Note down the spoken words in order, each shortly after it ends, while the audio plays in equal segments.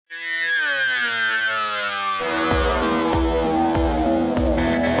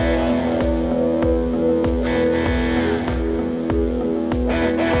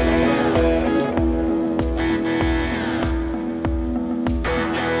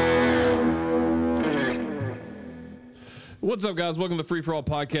What's up, guys? Welcome to the Free For All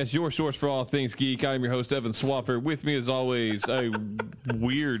Podcast, your source for all things geek. I'm your host, Evan Swaffer. With me, as always, a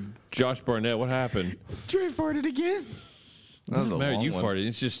weird Josh Barnett. What happened? Trey farted again. That was a long you one. Farted.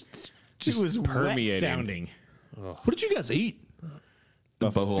 It's just it was permeating. Wet sounding. Oh. What did you guys eat?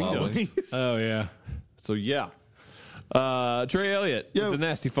 Buffalo wings. Oh, yeah. So, yeah. Trey Elliott with the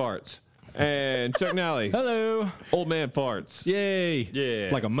nasty farts. And Chuck Nally. Hello. Old man farts. Yay.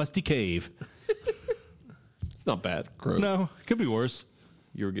 Yeah. Like a musty cave. It's not bad. Gross. No, it could be worse.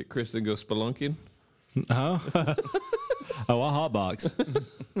 You ever get Chris and go spelunking? Huh? Oh, a hot box.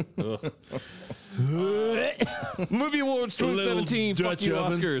 Movie Awards 2017. Fuck you,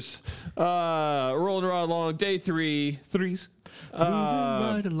 Oscars. Rolling right along. Day three. Threes. Moving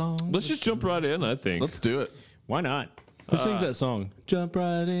right along. Let's just jump right in, I think. Let's do it. Why not? Who sings that song? Jump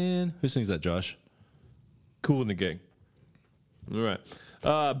right in. Who sings that, Josh? Cool in the Gang. All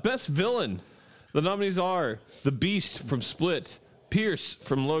right. Best Villain. The nominees are The Beast from Split, Pierce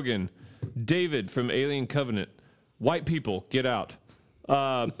from Logan, David from Alien Covenant, White People, Get Out,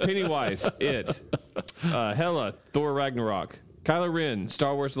 Pennywise, It, Hela, Thor Ragnarok, Kylo Ren,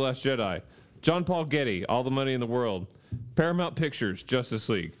 Star Wars The Last Jedi, John Paul Getty, All the Money in the World, Paramount Pictures, Justice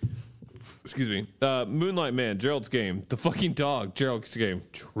League, Moonlight Man, Gerald's Game, The Fucking Dog, Gerald's Game,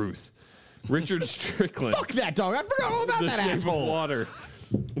 Truth, Richard Strickland. Fuck that dog. I forgot all about The that Shape asshole. of Water.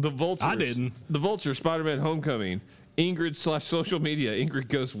 The Vulture. I didn't. The Vulture, Spider-Man Homecoming. Ingrid/social media. Ingrid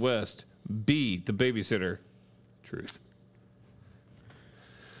Goes West. B, The Babysitter. Truth.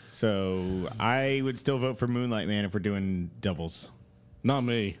 So I would still vote for Moonlight Man if we're doing doubles. Not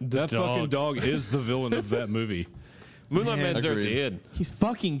me. That fucking dog is the villain of that movie. Moonlight Man's there at agreed. the end. He's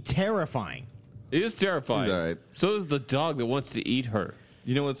fucking terrifying. It is terrifying. He's all right. So is the dog that wants to eat her.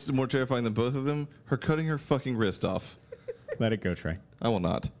 You know what's more terrifying than both of them? Her cutting her fucking wrist off. Let it go, Trey. I will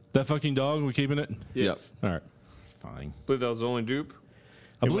not. That fucking dog, we keeping it? Yes. All right. Fine. I believe that was the only dupe.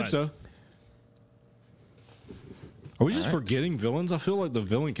 I It believe was. so. Are we just forgetting villains? I feel like the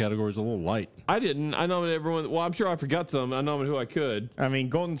villain category is a little light. I didn't. I nominated everyone. Well, I'm sure I forgot some. I nominated who I could. I mean,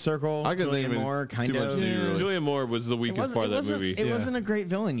 Golden Circle, I could think Julianne of it Moore, too kind much of. new, really. Julianne Moore was the weakest part of that movie. It wasn't a great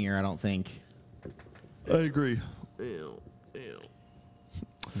villain year, I don't think. I agree.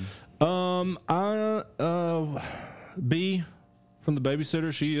 B from The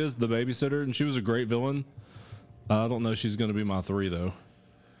Babysitter. She is the babysitter, and she was a great villain. I don't know if she's going to be my 3, though.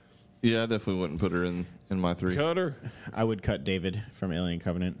 Yeah, I definitely wouldn't put her in my 3. Cutter. I would cut David from Alien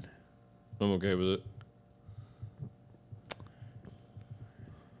Covenant. I'm okay with it.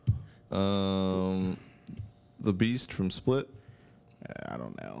 The Beast from Split. I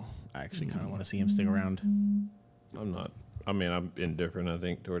don't know. I actually kind of want to see him stick around. I'm not. I mean, I'm indifferent, I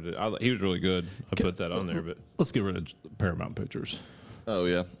think, towards it. He was really good. I put that on there, but Let's get rid of Paramount Pictures. Oh,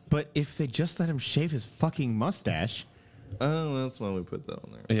 yeah. But if they just let him shave his fucking mustache, Oh, that's why we put that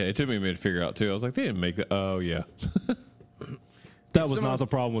on there. yeah, it took me a minute to figure out, too. I was like, they didn't make that. Oh, yeah. That was not the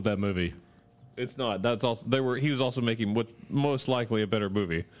problem with that movie. It's not. That's also, he was also making what most likely a better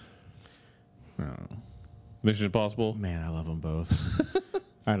movie. Mission Impossible. man, I love them both.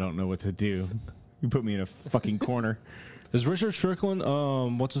 I don't know what to do. You put me in a fucking corner. Is Richard Strickland,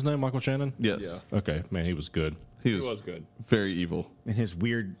 what's his name, Michael Shannon? Yes. Okay, man, he was good. He It was good. very evil. And his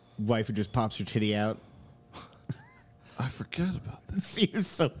weird wife who just pops her titty out. I forgot about that. He is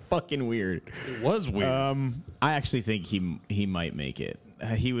so fucking weird. It was weird. I actually think he might make it.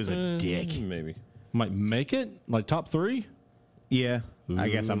 He was a dick. Maybe. Might make it? Like top 3? Yeah. I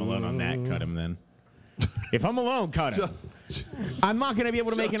guess I'm alone on that. Cut him then. If I'm alone, cut him. I'm not going to be able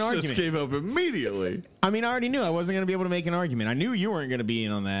to make an Josh argument. just came up immediately. I mean, I already knew I wasn't going to be able to make an argument. I knew you weren't going to be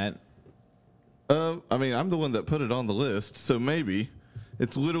in on that. I mean, I'm the one that put it on the list, so maybe.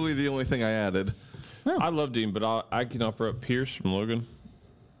 It's literally the only thing I added. I loved him, but I can offer up Pierce from Logan,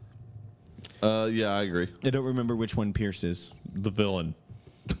 Yeah, I agree. I don't remember which one Pierce is. the villain.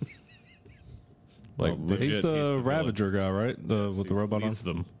 Like, legit, He's the villain. Ravager guy, right? With the robot on? He's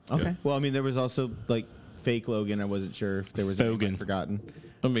them. Okay. Yeah. Well, I mean, there was also like fake Logan. I wasn't sure if there was anyone Fogan. forgotten.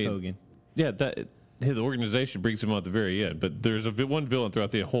 I mean, Fogan. yeah, that his organization brings him out at the very end, but there's one villain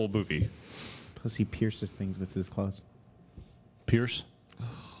throughout the whole movie. Plus, he pierces things with his claws. Pierce?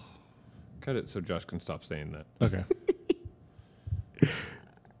 Cut it so Josh can stop saying that. Okay.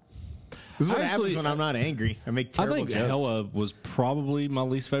 This is what I happens actually- when I'm not angry. I make I terrible think jokes. Hela was probably my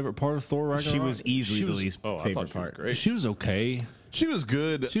least favorite part of Thor Ragnarok. She was easily She the was- least Oh, I thought favorite she was part. great. She was okay. She was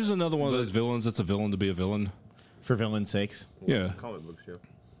good. She was another one of those villains that's a villain to be a villain. For villain's sakes. Yeah. Comic book show.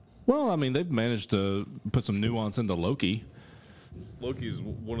 Well, I mean, they've managed to put some nuance into Loki. Loki is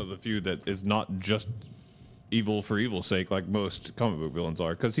one of the few that is not just evil for evil's sake, like most comic book villains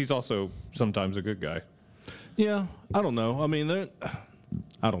are, because he's also sometimes a good guy. Yeah, I don't know. I mean,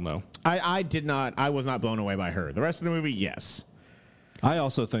 I don't know. I was not blown away by her. The rest of the movie, yes. I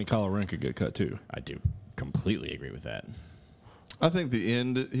also think Kylo Ren could get cut too. I do completely agree with that. I think the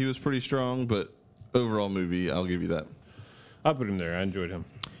end he was pretty strong, but overall movie, I'll give you that. I put him there. I enjoyed him.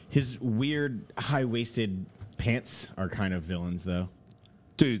 His weird high-waisted pants are kind of villains, though.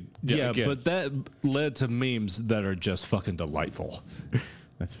 Dude, yeah, again. but that led to memes that are just fucking delightful.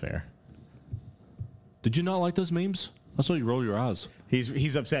 That's fair. Did you not like those memes? I saw you roll your eyes.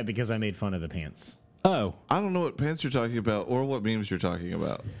 He's upset because I made fun of the pants. Oh, I don't know what pants you're talking about or what memes you're talking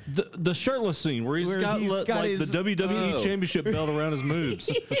about. the shirtless scene where Where got, he's got like his- the WWE Oh. Championship belt around his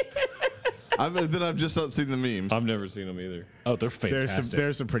moves. I've just not seen the memes. I've never seen him either. Oh, they're fantastic.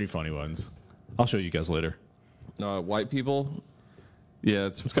 There's some pretty funny ones. I'll show you guys later. White people, Yeah,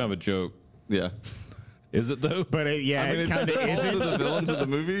 it's it's kind of a joke. yeah. Is it though? But I mean, it it's kind of also is. the villains of the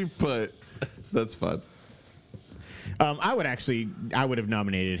movie, but that's fine. I would have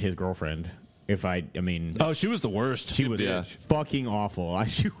nominated his girlfriend if I mean, Oh, she was the worst. she was Yeah. fucking awful.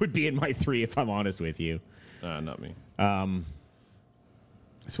 She would be in my 3 if I'm honest with you. Not me.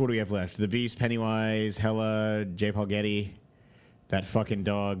 So what do we have left? The Beast, Pennywise, Hella, J. Paul Getty, that fucking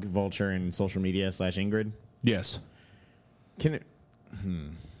dog, Vulture, and social media / Ingrid. Yes. Can it?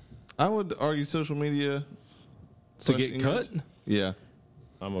 I would argue social media To get cut? Yeah.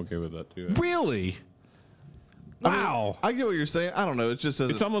 I'm okay with that too. Really? Wow. I get what you're saying. I don't know. It just says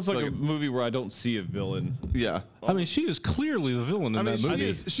It's almost like a movie where I don't see a villain. yeah. I mean, she is clearly the villain in I mean, that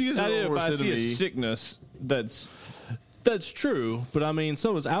movie. she is I her did, but worst I see a enemy. sickness that's That's true, but I mean,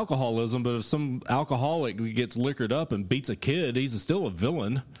 so is alcoholism. But if some alcoholic gets liquored up and beats a kid, he's still a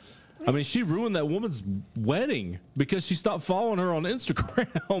villain. I mean, she ruined that woman's wedding because she stopped following her on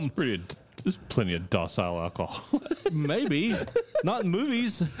Instagram. pretty. There's plenty of docile alcohol. Maybe. Not in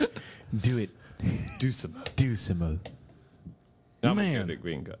movies. Do it. Do some. Do some. I'm Man. okay with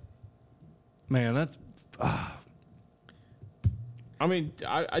being cut. Man, that's. I mean,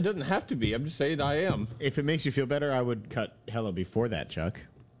 I doesn't have to be. I'm just saying I am. If it makes you feel better, I would cut Hella before that, Chuck.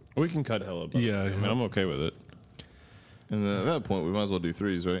 We can cut hella. But Yeah. I mean, I'm okay with it. And then at that point, we might as well do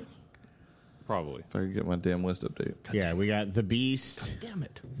threes, right? Probably. If I could get my damn list update. Yeah, we got the Beast, Damn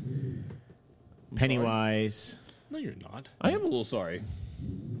it. Pennywise. No, you're not. I am a little sorry.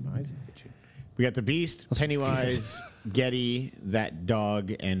 Eyes itching. We got the Beast, Pennywise, Getty, that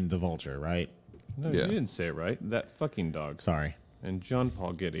dog, and the Vulture. Right? No, Yeah. you didn't say it right. That fucking dog. Sorry. And John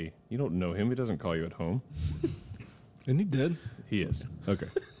Paul Getty. You don't know him. He doesn't call you at home. And he did. He is. Okay.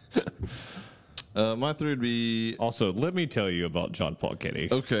 My three would be Also, let me tell you about John Paul Getty.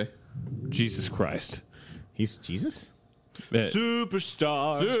 okay. Jesus Christ. He's Jesus.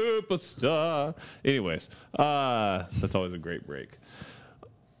 Superstar. Superstar. Anyways, that's always a great break.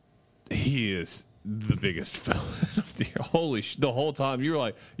 He is the biggest villain of the year. Holy the whole time you were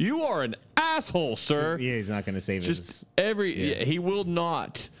like, you are an asshole, sir. Yeah, he's not going to save Just his. he will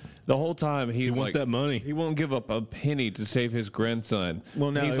not. The whole time He wants like, that money. He won't give up a penny to save his grandson.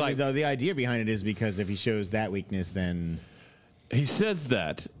 Well, no, he's like the idea behind it is because if he shows that weakness, then. he says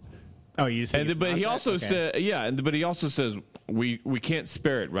that, Oh, you just think and it's but not he that? also Okay. said but he also says we can't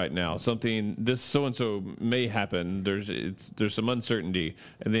spare it right now. Something this so and so may happen. There's some uncertainty,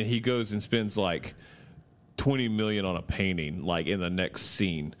 and then he goes and spends like $20 million on a painting, like in the next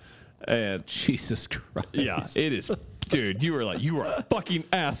scene, and Jesus Christ. yeah, it is. Dude, you are a fucking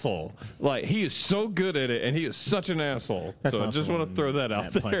asshole. Like he is so good at it, and he is such an asshole. That's so I also just want to throw that out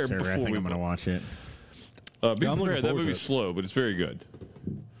Netflix there server. before I think we I'm going to watch it. be I'm looking prepared. That forward to movie's it. slow, but it's very good.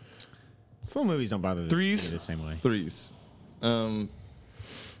 Slow movies don't bother Threes? me the same way. Threes.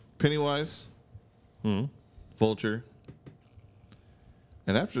 Pennywise. Vulture.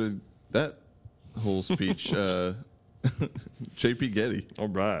 And after that whole speech, JP Getty. All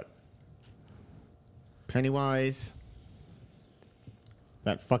right. Pennywise.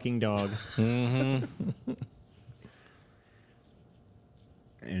 That fucking dog.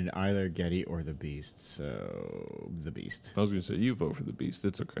 And either Getty or the Beast. So, the Beast. I was gonna say you vote for the Beast.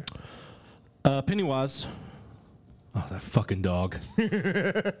 It's okay. Pennywise. Oh, that fucking dog.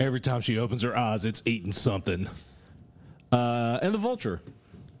 Every time she opens her eyes, it's eating something. And the Vulture.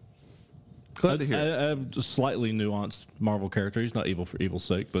 Glad to hear. A slightly nuanced Marvel character. He's not evil for evil's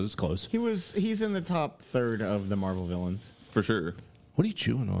sake, but it's close. He's in the top third of the Marvel villains. For sure. What are you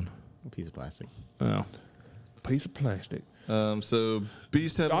chewing on? A piece of plastic. Oh. Piece of plastic. So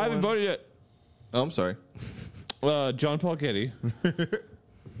Beast had I haven't one. voted yet. Oh, I'm sorry. John Paul Getty,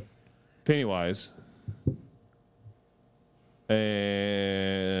 Pennywise,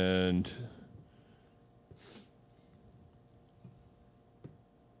 and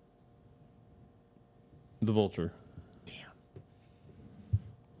The Vulture.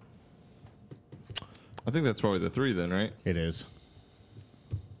 I think that's probably the 3 then, right? It is.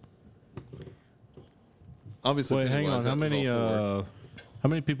 Obviously, Wait, hang Pennywise, on. that was all 4. How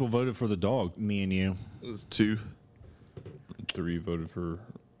many people voted for the dog? Me and you. It was 2. 3 voted for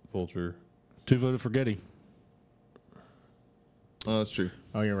Vulture. 2 voted for Getty. Oh, that's true.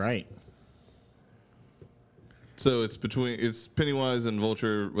 Oh, you're right. So it's Pennywise and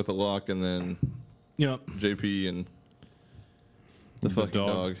Vulture with a lock, and then Yep. JP and the fucking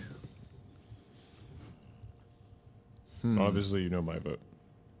dog. dog. Obviously, you know my vote.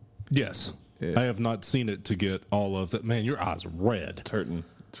 Yes. Yeah. I have not seen it to get all of that. Man, your eyes are red. It's hurting.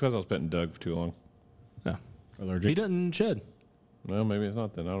 It's because I was petting Doug for too long. Yeah. Allergic. He doesn't shed. Well, maybe it's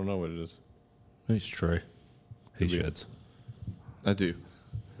not then. I don't know what it is. He's Trey. He Could be. sheds. I do.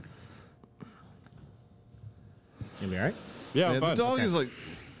 You be all right? Yeah, I'm Man, fine. the dog is like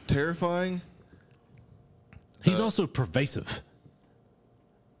terrifying. He's also pervasive.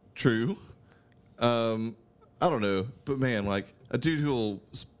 True. I don't know, but man, like a dude who will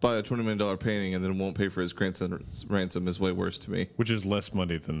buy a $20 million painting and then won't pay for his grandson's ransom is way worse to me. Which is less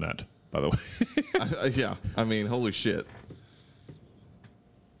money than that, by the way. Yeah, I mean, holy shit.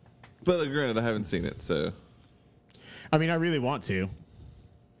 But granted, I haven't seen it, so I mean, I really want to.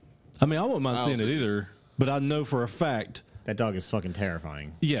 I mean, I wouldn't mind I seeing it also- either, but I know for a fact, That dog is fucking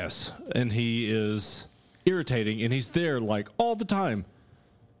terrifying. yes, and he is irritating, and he's there like all the time.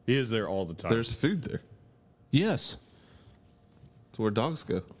 He is there all the time. there's food there. Yes. It's where dogs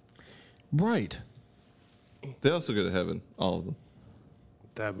go. Right. They also go to heaven, all of them.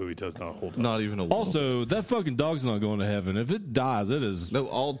 That movie does not hold up. Not even a one. Also, that fucking dog's not going to heaven. If it dies, it is No,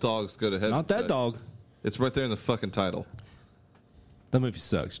 all dogs go to heaven. not that Trey. dog. It's right there in the fucking title. That movie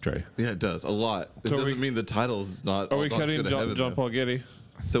sucks, Trey. Yeah, it does. A lot. It So are doesn't we- mean the title is not Are all we dogs cutting go to John heaven, though. Paul Getty?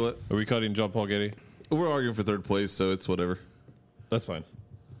 So what? Are we cutting John Paul Getty? We're arguing for third place, so it's whatever. That's fine.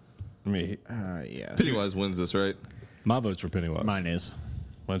 I mean, Yeah. Pennywise wins this, right? My vote's for Pennywise. Mine is.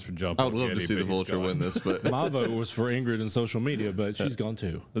 mine's for John I Paul would love Getty, to see but the he's Vulture gone. win this, but My vote was for Ingrid in social media, but she's gone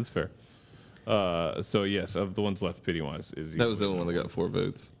too. That's fair. So, yes, of the ones left, Pennywise is that was the easily only one that got 4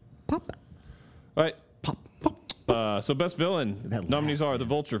 votes. All right. So best villain That nominees laugh, are the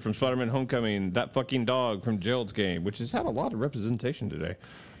Vulture from Spider-Man: Homecoming, that fucking dog from Gerald's Game, which has had a lot of representation today.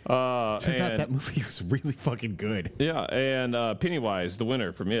 Turns out and- that movie was really fucking good. yeah, and Pennywise, the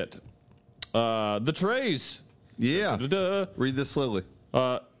winner from It. The Trays. Yeah. Da-da. Read this slowly.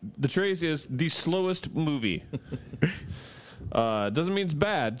 The Trays is the slowest movie. Doesn't mean it's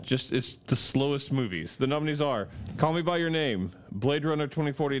bad, just it's the slowest movies. The nominees are Call Me By Your Name, Blade Runner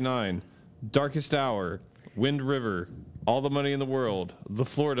 2049, Darkest Hour, Wind River, All the Money in the World, The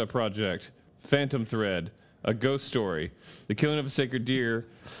Florida Project, Phantom Thread, A Ghost Story, The Killing of a Sacred Deer,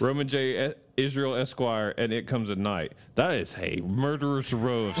 Roman J. Israel Esquire, and It Comes at Night. That is a murderous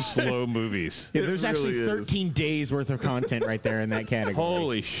row of slow movies. Yeah, there's actually really is. 13 days worth of content right there in that category.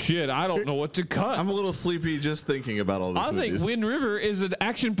 Holy shit, I don't know what to cut. I'm a little sleepy just thinking about all these I think movies. Wind River is an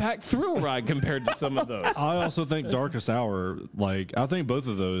action-packed thrill ride compared to some of those. I also think Darkest Hour, like, I think both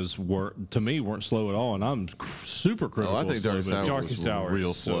of those were, to me, weren't slow at all, and I'm super critical. I think of slow Darkest Hour movies. was Darkest Hour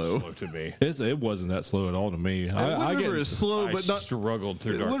real is so slow. slow to me. It wasn't that slow at all to me. Wind River is slow, I but not. struggled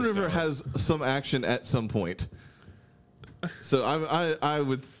through Darkest Wind River Hour. has some action at some point. So I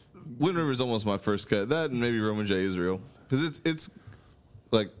would. Wind River is almost my first cut. That and maybe Roman J. Israel because it's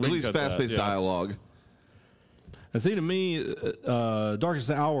like We at can least cut that, fast-paced yeah. dialogue. And see, to me, Darkest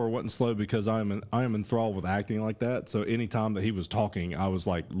Hour wasn't slow because I am enthralled with acting like that. So anytime that he was talking, I was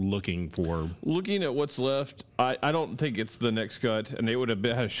like looking for. Looking at what's left, I don't think it's the next cut, and they would have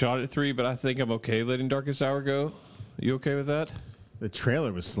had a shot at 3, but I think I'm okay letting Darkest Hour go. You okay with that? The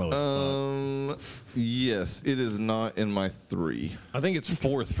trailer was slow as fuck. Yes, it is not in my 3. I think it's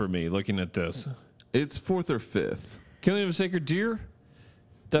 4th for me, looking at this. It's 4th or 5th. Killing of a Sacred Deer?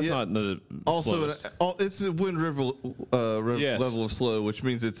 That's Yeah. not the Also, slowest. it's a Wind River Yes. level of slow, which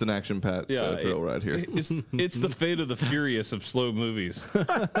means it's an action-packed thrill right here. It's the fate of the furious of slow movies.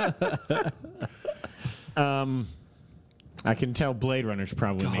 I can tell Blade Runner's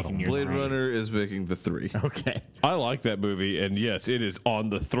probably making your Blade three. Runner is making the 3. Okay. I like that movie, and yes, it is on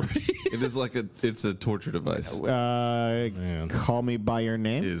the 3. It is like it's a torture device. Man. Call Me By Your It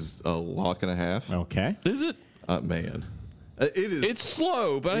Name. is a lock and a half. Okay. Is it? Man, it is. It's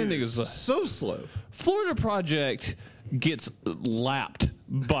slow, but I think it's so slow. Florida Project gets lapped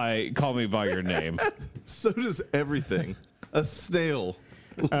by Call Me By Your Name. So does everything. A snail.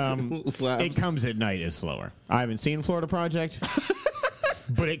 It Comes at Night is slower. I haven't seen Florida Project,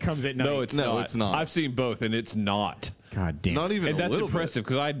 but It Comes at Night. No, it's No, not. it's not. I've seen both, and it's not. God damn. Not even And a that's little impressive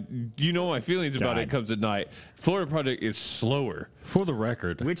because you know my feelings about God. It Comes at Night. Florida Project is slower. For the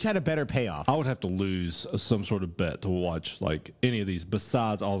record, Which had a better payoff? I would have to lose some sort of bet to watch like any of these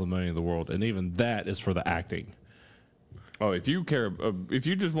besides All the Money in the World, and even that is for the acting. Oh, if you care, if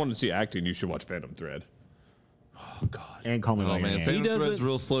you just want to see acting, you should watch Phantom Thread. Oh God, And Call Me bit. By Oh Your man, Name. Phantom doesn't- Thread's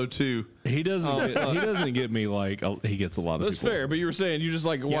real slow too. he doesn't. He doesn't get me like he gets a lot of. That's people. fair, but you were saying you just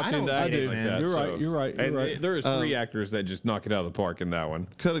like I watching don't the get acting it, like man. that. You're so- right, you're right, you're And right. there is three actors that just knock it out of the park in that one.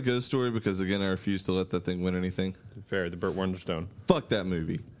 Cut a ghost story because again I refuse to let that thing win anything. Fair, the Burt Wonderstone. Fuck that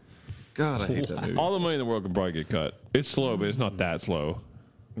movie. God, I hate that movie. All the money in the world can probably get cut. It's slow, but it's not that slow.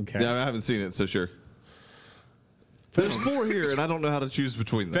 Okay. Yeah, I haven't seen it, so sure. There's 4 here, and I don't know how to choose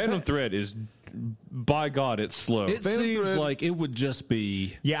between them. Phantom Thread is, by God, it's slow. It Phantom seems Thread- like it would just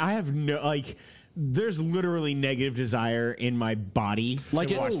be Yeah, I have no there's literally negative desire in my body Like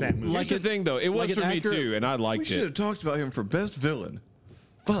to it- watch that movie. Here's the thing, though. It was like for an me, accurate- too, and I We liked should have it. talked about him for best villain.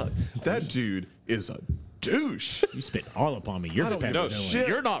 Fuck, that dude is a douche. You spit all upon me. You're the don't best No, give a villain. shit.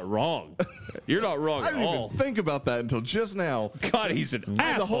 you're not wrong. You're not wrong I at didn't all. even think about that until just now. God, he's an The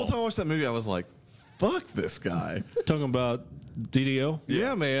asshole. whole time I watched that movie, I was like, fuck this guy. talking about DDO.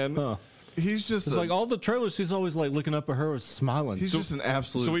 Yeah, man. Huh. He's just It's like all the trailers. He's always like looking up at her, smiling. he's just an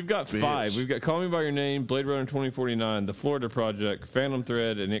absolute. So we've got bitch. 5. We've got Call Me By Your Name, Blade Runner 2049, The Florida Project, Phantom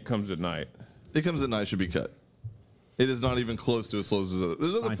Thread, and It Comes at Night. It Comes at Night should be cut. It is not even close to as slow as those other.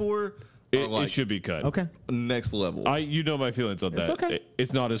 Those other 4 are It, like it should be cut. Okay. next level. You know my feelings on that. okay.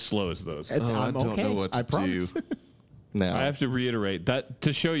 It's not as slow as those. It's, Oh, I I'm don't okay. know what I to do promise. now. I have to reiterate that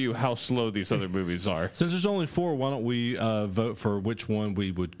to show you how slow these other movies are. Since there's only 4, why don't we vote for which one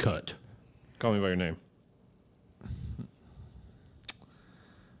we would cut? Call Me By Your Name.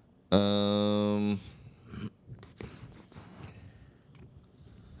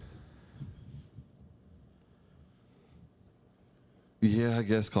 Yeah, I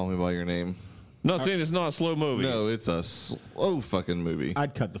guess Call Me By Your Name. Not saying it's not a slow movie. No, it's a slow fucking movie.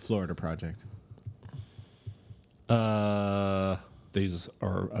 I'd cut the Florida Project. These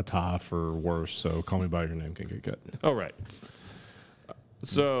are a tie for worse, so Call Me By Your Name can get cut. All right.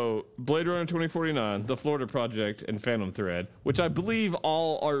 So, Blade Runner 2049, The Florida Project, and Phantom Thread, which I believe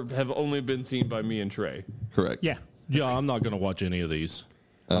all have only been seen by me and Trey. Correct. Yeah. Yeah, I'm not going to watch any of these.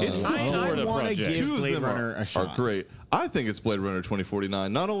 It's the I Florida want to Project. give 2 of Blade them Runner a are shot. great. I think it's Blade Runner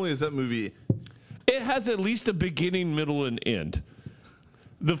 2049. Not only is that movie, It has at least a beginning, middle, and end.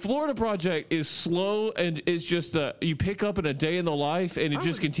 The Florida Project is slow and it's just you pick up in a day in the life and it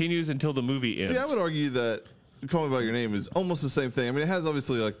just continues until the movie ends. see, I would argue that Call Me By Your Name is almost the same thing. I mean, it has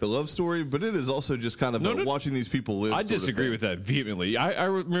obviously like the love story, but it is also just kind of No. watching these people live. I sort of disagree thing. with that vehemently. I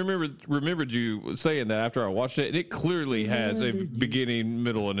remembered you saying that after I watched it, and it clearly has a beginning,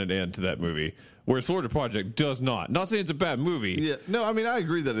 middle, and an end to that movie. Whereas Florida Project does not. Not saying it's a bad movie, Yeah, no, I mean, I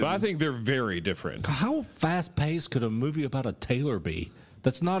agree that it but I is- think they're very different. How fast paced could a movie about a tailor be?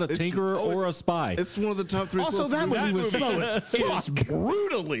 That's not a It's- tinkerer oh, or a spy. It's one of the top 3 Also, slowest that movies. movie was slow as It is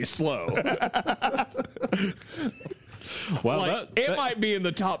brutally slow. Well, Like, it might be in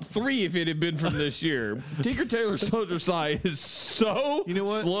the top 3 if it had been from this year. Tinker Tailor Soldier Spy is so You know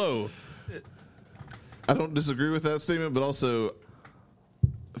what? slow. I don't disagree with that statement, but also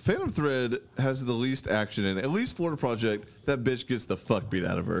Phantom Thread has the least action in it. At least Florida Project, that bitch gets the fuck beat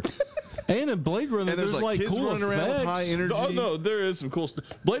out of her. and in Blade Runner, And there's, like kids cool running around with high effects. energy. Oh, no, there is some cool stuff.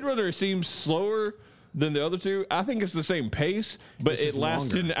 Blade Runner seems slower than the other two. I think it's the same pace, but it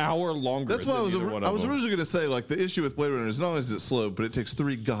lasts an hour longer. That's why than either one I of was them. originally going to say, like, the issue with Blade Runner is not only is it slow, but it takes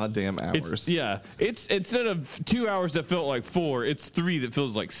 3 goddamn hours. It's, yeah, it's instead of 2 hours that felt like 4, it's 3 that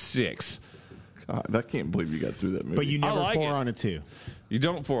feels like 6. God, I can't believe you got through that movie. But you never like 4 it. on a 2. You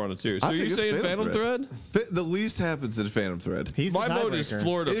don't 4 on a 2. So I you think it's saying Phantom Thread? The least happens in Phantom Thread. He's My the vote is tiebreaker.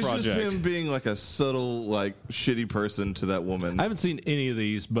 Florida It's Project. just him being like a subtle, like, shitty person to that woman. I haven't seen any of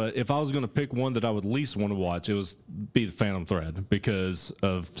these, but if I was going to pick one that I would least want to watch, it was be the Phantom Thread because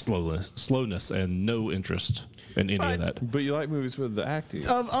of slowness and no interest in any of that. But you like movies with the acting.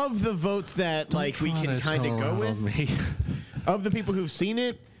 Of the votes that like we can kind of go with, of the people who've seen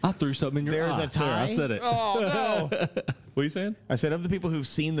it, I threw something in your There's eye. a tie? There, I said it. Oh, no. What are you saying? I said of the people who've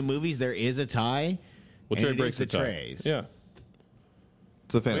seen the movies, there is a tie. Well, and Trey it breaks is the the tie. Trays. Yeah.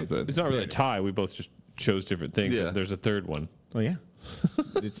 It's a Phantom Thread. It's not really a tie. We both just chose different things. Yeah. There's a third one. Oh yeah,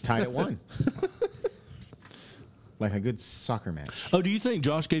 it's tied at 1. Like a good soccer match. Oh, do you think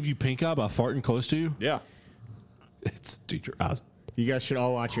Josh gave you pink eye by farting close to you? Yeah. It's dude, your eyes. You guys should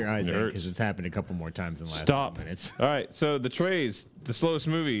all watch your eyes It then hurts. because it's happened a couple more times in the last Stop. minutes. All right. So the trays, the slowest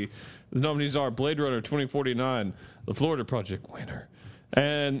movie. The nominees are Blade Runner 2049, The Florida Project winner,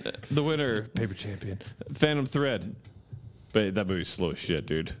 and the winner, Paper Champion, Phantom Thread. But that movie's slow as shit,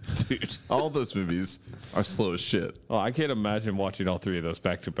 dude. Dude, all those movies are slow as shit. Oh, I can't imagine watching all three of those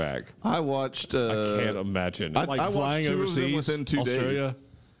back to back. I watched. I can't imagine. I Like watched flying 2 of them overseas, within 2 Australia. days.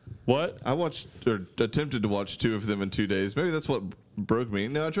 What? I watched or attempted to watch 2 of them in 2 days. Maybe that's what broke me.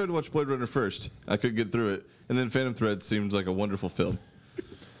 No, I tried to watch Blade Runner first. I couldn't get through it, and then Phantom Thread seemed like a wonderful film.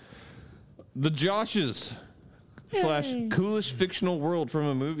 The Joshes / coolest fictional world from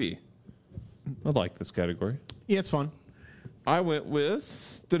a movie. I like this category. Yeah, it's fun. I went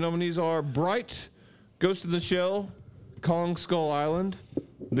with the nominees are Bright, Ghost in the Shell, Kong Skull Island,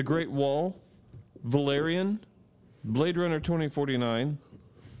 The Great Wall, Valerian, Blade Runner 2049,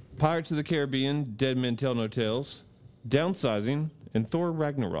 Pirates of the Caribbean, Dead Men Tell No Tales, Downsizing, and Thor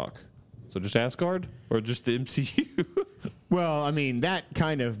Ragnarok. So just Asgard or just the MCU? Well, I mean that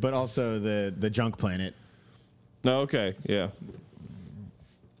kind of, but also the junk planet. No, okay, yeah.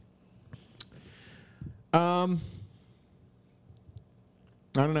 I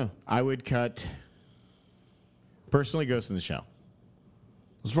don't know. I would cut personally Ghost in the Shell.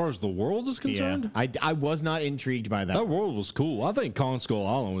 As far as the world is concerned, I was not intrigued by that. that world was cool. I think Kong Skull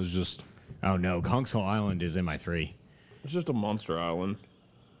Island was just. Oh no, Kong Skull Island is in my 3. It's just a monster island.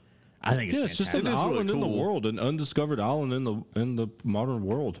 I think it's Yeah, it's just fantastic. an It is really island in the cool. world, an undiscovered island in the modern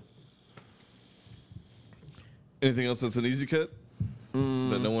world. Anything else that's an easy cut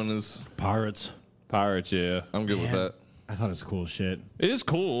that no one is? Pirates. Pirates, yeah. I'm good with that. I thought it was cool as shit. It is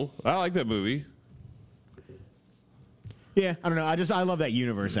cool. I like that movie. Yeah, I don't know. I love that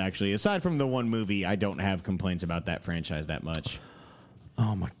universe actually. Aside from the one movie, I don't have complaints about that franchise that much.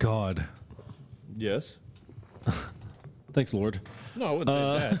 Oh my God! Yes. Thanks, Lord. No, I wouldn't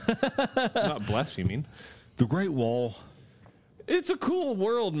say that. I'm not blaspheming. The Great Wall. It's a cool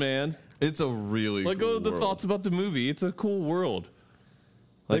world, man. It's a really Let cool go of the world. thoughts about the movie. It's a cool world.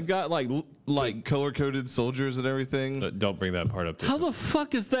 They've got like color coded soldiers and everything. don't bring that part up. How the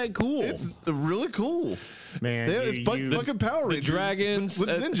fuck is that cool? It's really cool. Man, It's fucking Power Rangers dragons, with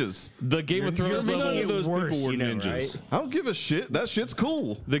ninjas. The Game of Thrones making level. it those worse, people were you know, ninjas. right? I don't give a shit. That shit's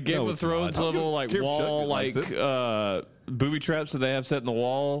cool. The Game No, of it's Thrones not. level, like care if wall, Chuck like likes booby traps that they have set in the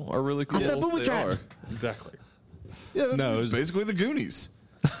wall are really cool. said booby they trap. are. Exactly. Yeah, that's No, it's- basically the Goonies.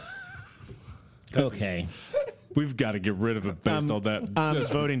 Okay. We've got to get rid of it based on that I'm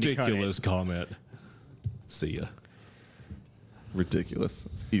just voting to cut ridiculous comment. See ya. Ridiculous.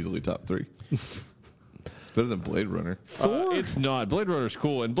 It's easily top 3. It's better than Blade Runner. It's not. Blade Runner's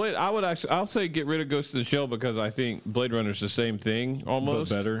cool, and I'll say get rid of Ghost in the Shell because I think Blade Runner's the same thing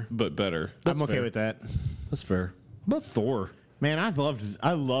almost, better. But better. I'm okay fair. with that. That's fair. What about Thor? Man, I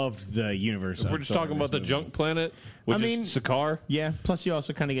loved the universe. We're just talking about the junk planet, which I mean- is Sakaar. Yeah. Plus, you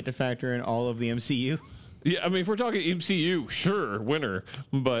also kind of get to factor in all of the MCU. Yeah, I mean, if we're talking MCU, sure, winner,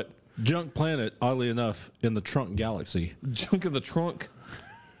 but Junk Planet, oddly enough, in the Trunk Galaxy. junk in the trunk.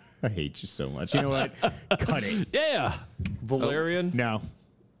 I hate you so much. You know what? Cut it. Yeah. Valerian. No.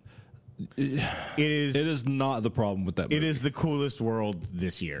 It is. It is not the problem with that movie. It is the coolest world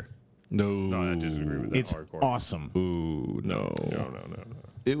this year. No. I disagree with that. It's hardcore. awesome. Ooh, no. No.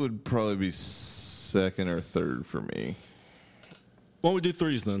 It would probably be second or third for me. Why don't we do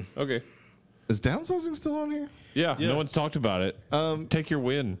threes then? Okay. Is downsizing still on here? Yeah, Yeah. no one's talked about it. Take your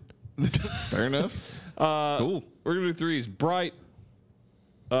win. Fair enough. Cool. We're gonna do threes. Bright,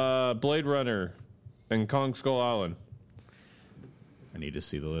 Blade Runner, and Kong Skull Island. I need to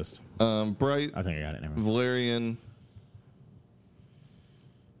see the list. Bright, I think I got it. Never mind. Valerian,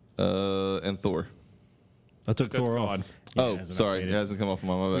 and Thor. I took That's Thor gone. off. Yeah, Oh, it hasn't sorry. updated. It hasn't come off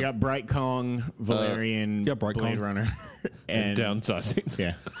my We bad. got Bright Kong, Valerian, yeah, Bright Blade Kong. Runner, and Downsizing.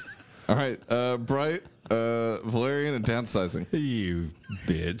 yeah. All right. Bright, Valerian, and downsizing. You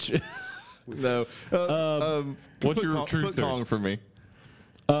bitch. No. What's put your Kong, truth put there? Kong for me.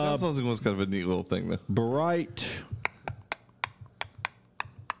 Downsizing was kind of a neat little thing, though. Bright.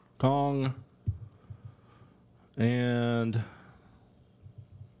 Kong. And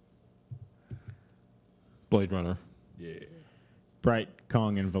Blade Runner. Bright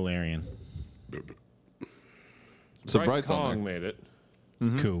Kong and Valerian. So Bright Bright's Kong on there. made it.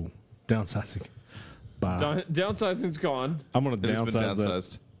 Cool. Downsizing. Bye. Downsizing's gone. I'm going It to has been downsize that.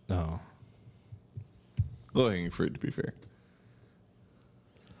 downsized. Oh. Low hanging fruit, to be fair.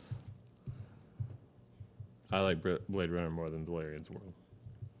 I like Blade Runner more than Valerian's world.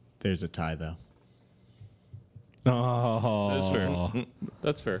 There's a tie though. Oh. That's fair.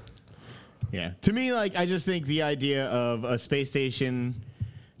 That's fair. Yeah. To me, like, I just think the idea of a space station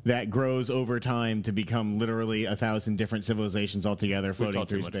that grows over time to become literally 1,000 different civilizations altogether We floating talked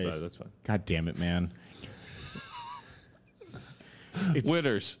too through much space. about it. That's fine. God damn it, man. It's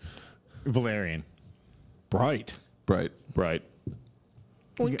Winners. Valerian. Bright. Bright. Bright.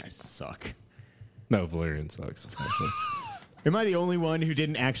 You guys suck. No, Valerian sucks. Actually. Am I the only one who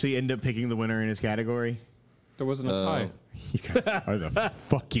didn't actually end up picking the winner in his category? There wasn't a tie. You guys are the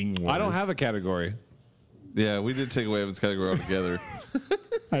fucking worst. I don't have a category. Yeah, we did take away Evan's category altogether.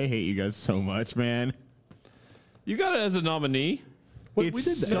 I hate you guys so much, man. You got it as a nominee. It's we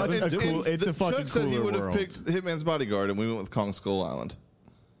did that. such And- a cool. and It's a fucking Chuck said he cooler would have world. picked Hitman's Bodyguard, and we went with Kong Skull Island,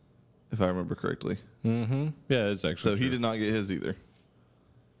 if I remember correctly. Yeah, it's actually. So he true. did not get his either.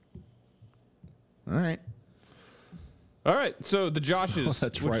 All right. All right, so the Joshes.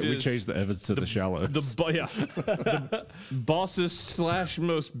 That's which right. We is changed the Evans to the shallows. the bosses slash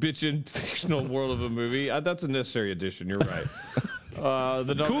most bitchin' fictional world of a movie. That's a necessary addition. You're right. The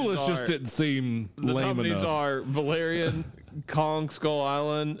nominees Coolest just are- didn't seem The lame nominees enough. are Valerian, Kong Skull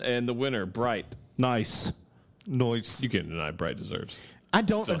Island, and the winner Bright. Nice. Noise. You can't deny Bright deserves. I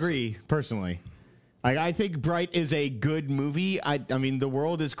don't agree personally. I think Bright is a good movie. I mean, the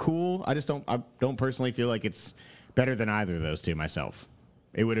world is cool. I don't personally feel like it's better than either of those two myself.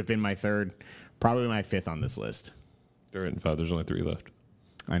 It would have been my third, probably my fifth on this list. They're in five. There's only three left.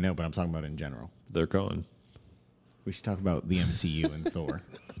 I know, but I'm talking about in general. They're gone. We should talk about the MCU and Thor.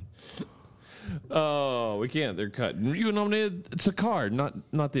 Oh, we can't. They're cut. You nominated Sakar, not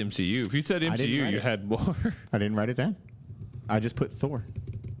the MCU. If you said didn't MCU, write you it. had more. I didn't write it down. I just put Thor.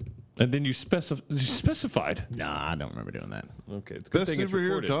 And then you specified. Nah, I don't remember doing that. Okay, it's a good Best thing it's superhero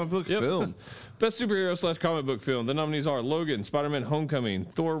recorded. comic book Yep. film. Best superhero / comic book film. The nominees are Logan, Spider-Man: Homecoming,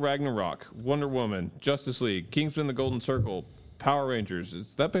 Thor: Ragnarok, Wonder Woman, Justice League, Kingsman: The Golden Circle, Power Rangers.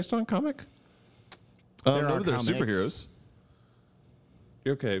 Is that based on comic? There No, are but they're comics. superheroes.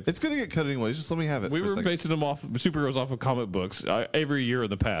 You're okay. It's going to get cut anyways. Just let me have it. We for a were second. basing them off superheroes off of comic books every year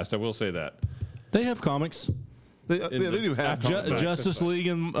in the past. I will say that. They have comics. They do have comic books. Justice League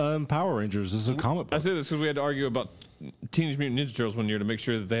and Power Rangers is a comic I book. say this because we had to argue about Teenage Mutant Ninja Turtles one year to make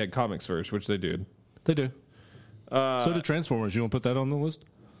sure that they had comics first, which they did. They do. So do Transformers. You want to put that on the list?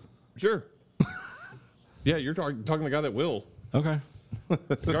 Sure. Yeah, you're talking to the guy that will. Okay.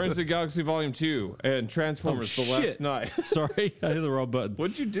 Guardians of the Galaxy Volume 2 and Transformers: The Last shit. Night. Sorry, I hit the wrong button.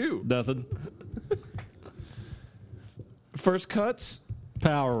 What'd you do? Nothing. First cuts?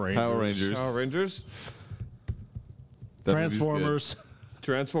 Power Rangers. Power Rangers. Power Rangers. That movie's Transformers.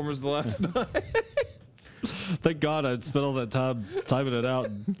 Transformers: The Last Night. Thank God I spent all that time typing it out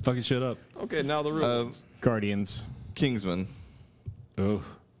and fucking shit up. Okay, now the real good. ones. Guardians. Kingsman. Oh.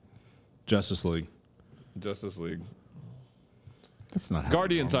 Justice League. Justice League. That's not how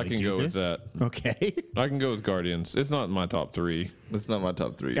Guardians, we I can normally go do with this. that. Okay. I can go with Guardians. It's not in my top three. That's not my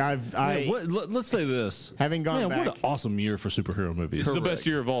top three. Let's say this. Having gone Man, back, what an awesome year for superhero movies. It's the best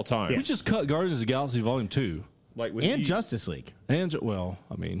year of all time. We just cut Guardians of the Galaxy Volume 2. Like with and E- Justice League. And, well,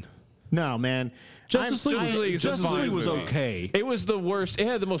 I mean, No, man. Justice League Justice League is a Justice fine League was movie. okay. It was the worst. It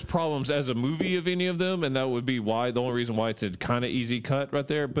had the most problems as a movie of any of them, and that would be why the only reason why it's a kind of easy cut right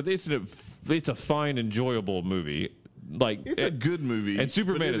there. But it's a fine, enjoyable movie. Like It's a good movie. and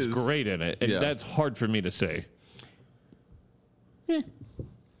Superman but it is great in it, and Yeah. that's hard for me to say. But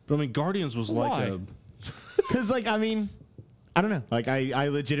I mean, Guardians was Why? like a. Because, like, I mean, I don't know. Like, I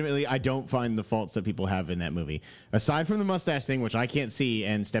legitimately, I don't find the faults that people have in that movie. Aside from the mustache thing, which I can't see,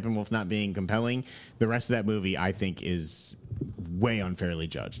 and Steppenwolf not being compelling, the rest of that movie, I think, is way unfairly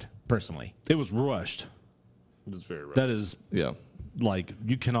judged, personally. It was rushed. It's very rough. That is, Yeah. like,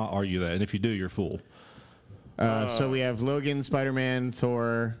 you cannot argue that. And if you do, you're a fool. So we have Logan, Spider-Man,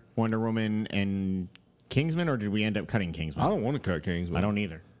 Thor, Wonder Woman, and Kingsman, or did we end up cutting Kingsman? I don't want to cut Kingsman. I don't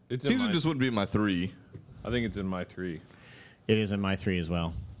either. It's in Kingsman my, just wouldn't be my three. I think it's in my three. It is in my three as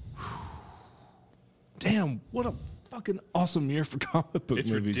well. Damn, what a fucking awesome year for comic book It's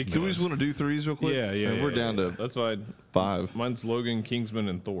movies. ridiculous. Do we just want to do threes real quick? Yeah, yeah, And we're yeah, down to That's why 5. mine's Logan, Kingsman,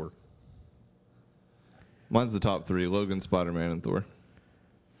 and Thor. Mine's the top 3: Logan, Spider-Man, and Thor.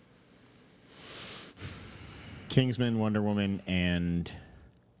 Kingsman, Wonder Woman, and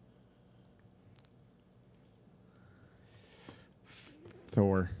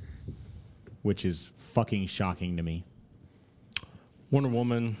Thor, which is fucking shocking to me. Wonder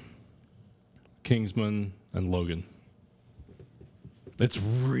Woman, Kingsman, and Logan. It's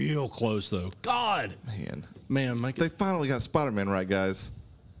real close, though. God, man, make They it. finally got Spider-Man right, guys.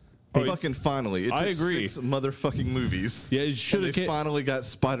 Oh, Fucking finally. It took I agree. 6 motherfucking movies. Yeah, it and should they have came, finally got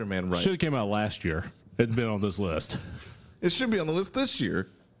Spider-Man right. should have came out last year. It'd been on this list. It should be on the list this year.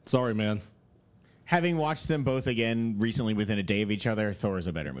 Sorry, man. Having watched them both again recently within a day of each other, Thor is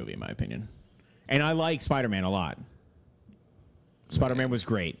a better movie in my opinion. And I like Spider-Man a lot. Spider-Man was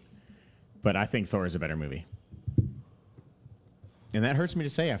great, but I think Thor is a better movie. And that hurts me to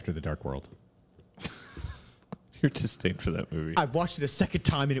say after The Dark World. Your disdain for that movie. I've watched it a second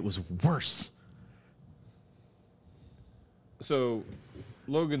time and it was worse. So,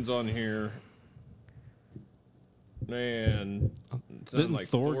 Logan's on here. Man, Didn't like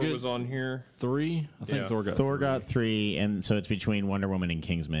Thor get- was on here. 3? I think Yeah. Thor got Thor 3. got 3, and so it's between Wonder Woman and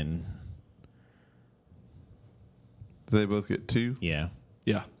Kingsman. Do they both get 2? Yeah,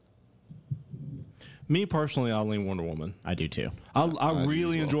 Yeah. Me personally, I lean Wonder Woman. I do too. I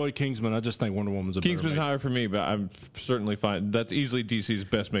really well. enjoy Kingsman. I just think Wonder Woman's a Kingsman's better higher for me, but I'm certainly fine. That's easily DC's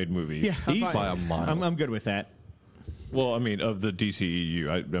best made movie. Yeah, I'm Easy. fine. By a mile. I'm good with that. Well, I mean, of the DCEU,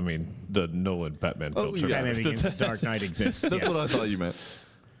 I mean, the Nolan Batman Oh, films. yeah. are Batman better. Begins, Dark Knight exists. That's yes. what I thought you meant.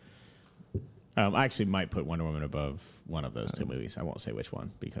 I actually might put Wonder Woman above one of those two movies. I won't say which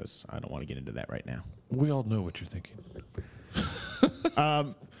one because I don't want to get into that right now. We all know what you're thinking.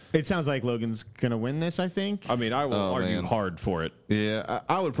 It sounds like Logan's gonna win this. I think. I mean, I will Oh, argue man. hard for it. Yeah,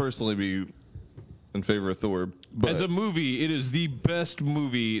 I would personally be in favor of Thor. But As a movie, it is the best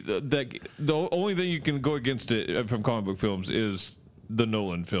movie. That the only thing you can go against it from comic book films is the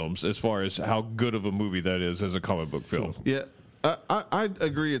Nolan films, as far as how good of a movie that is as a comic book film. yeah, I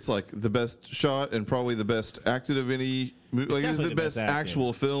agree. It's like the best shot and probably the best acted of any movie. Like, it's definitely the the best best acted.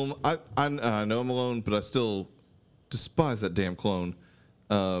 actual film. I know I'm alone, but I still despise that damn clone.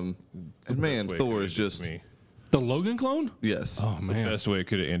 And man, Best way it Thor could is end just for me. The Logan clone? yes. Oh, The man. best way it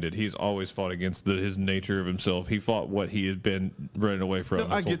could have ended. He's always fought against his nature of himself. He fought what he had been running away from. No,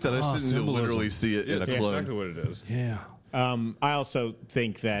 I this whole get that. I Ah, just didn't symbolism. literally see it Yeah, in a that's clone. exactly what it is. Yeah. I also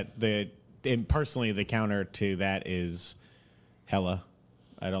think that and personally, the counter to that is Hela.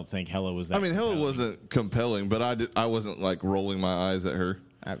 I don't think Hela was that. I mean, Hela compelling. wasn't compelling, but I wasn't like rolling my eyes at her.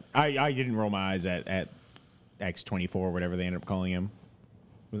 I didn't roll my eyes at X-24, whatever they ended up calling him.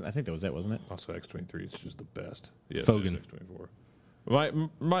 I think that was it, wasn't it? Also, X-23 is just the best. Yeah, Fogan. X-24.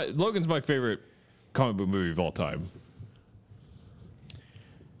 My Logan's my favorite comic book movie of all time.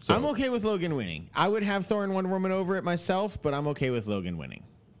 So, I'm okay with Logan winning. I would have Thor and Wonder Woman over it myself, but I'm okay with Logan winning.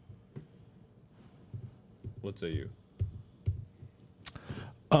 What say you?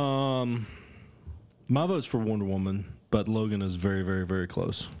 My vote's for Wonder Woman, but Logan is very, very, very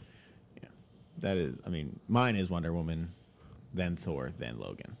close. That is, I mean, mine is Wonder Woman, then Thor, then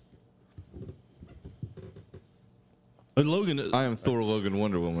Logan. But Logan, I am Thor, Logan,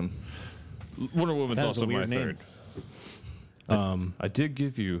 Wonder Woman. Wonder Woman's That is a also my weird name. third. I did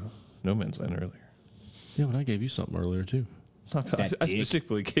give you No Man's Land earlier. yeah, but I gave you something earlier too. I dick.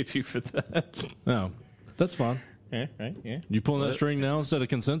 specifically gave you for that. No, that's fine. Yeah, right? Yeah. You pulling that string now instead of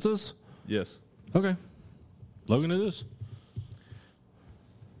consensus? Yes. Okay. Logan, it is.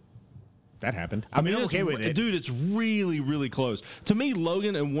 That happened. I mean, I'm okay with it. Dude, it's really, really close. To me,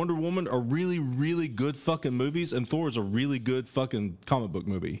 Logan and Wonder Woman are really, really good fucking movies, and Thor is a really good fucking comic book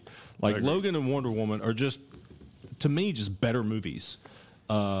movie. Like, agree. Logan and Wonder Woman are just, to me, just better movies.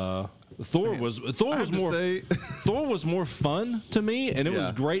 Thor was have to more say- Thor was more fun to me, and it was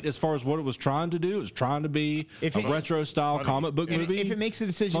Yeah. great as far as what it was trying to do. It was trying to be If a it- retro style comic book And movie. if it makes the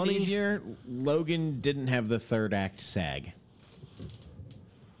decision funny. easier, Logan didn't have the third act sag.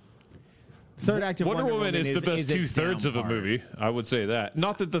 Third act of Wonder Woman is the best its 2/3 of a down part. movie. I would say that.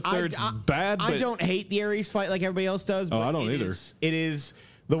 Not that the third's bad, but I don't hate the Ares fight like everybody else does. But I don't it either. it is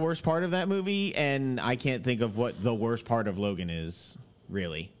the worst part of that movie, and I can't think of what the worst part of Logan is,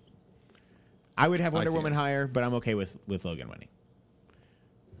 really. I would have Wonder can't. Woman higher, but I'm okay with Logan winning.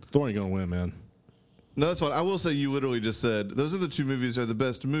 Thor ain't gonna win, man. No, that's fine. I will say you literally just said those other two movies are the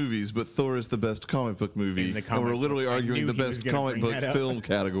best movies, but Thor is the best comic book movie. In the And comic we're literally book. I arguing knew the he was best gonna comic bring book that up. film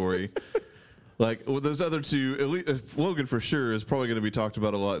category. Like with those other two, at least, Logan for sure is probably going to be talked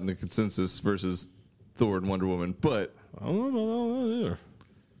about a lot in the consensus versus Thor and Wonder Woman. But I don't know either.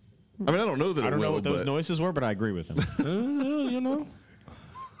 I mean, I don't know that I don't it know will, what those but noises were, but I agree with him. You know.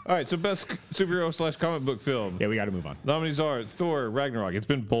 all right. So best superhero / comic book film. Yeah, we got to move on. Nominees are Thor, Ragnarok. It's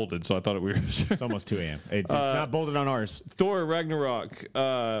been bolded, so I thought it we were. It's almost 2 a.m. It's not bolted on ours. Thor, Ragnarok,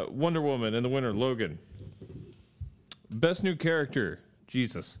 Wonder Woman, and the winner Logan. Best new character,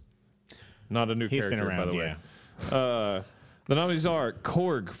 Jesus. Not a new He's character, been around, by the yeah. way. The nominees are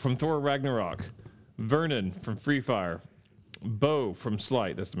Korg from Thor Ragnarok, Vernon from Free Fire, Bo from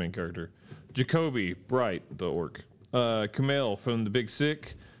Slight, that's the main character, Jacoby Bright, the orc, Kumail from The Big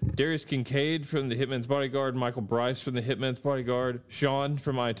Sick, Darius Kincaid from The Hitman's Bodyguard, Michael Bryce from The Hitman's Bodyguard, Sean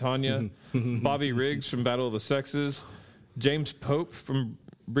from I, Tonya, Bobby Riggs from Battle of the Sexes, James Pope from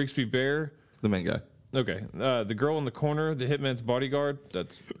Brigsby Bear. the main guy. Okay, the girl in the corner, The Hitman's Bodyguard.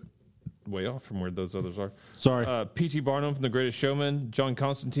 That's way off from where those others are. Sorry. P.T. Barnum from The Greatest Showman, John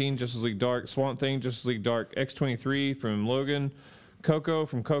Constantine, Justice League Dark, Swamp Thing, Justice League Dark, X-23 from Logan, Coco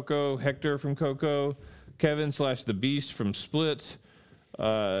from Coco, Hector from Coco, Kevin / the Beast from Split.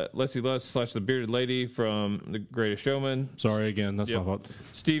 Leslie Lutz / the Bearded Lady from The Greatest Showman. Sorry again. That's Yep. my fault.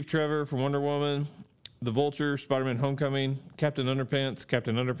 Steve Trevor from Wonder Woman. The Vulture, Spider-Man Homecoming. Captain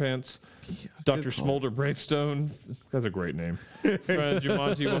Underpants. Dr. Smolder Bravestone. That's a great name.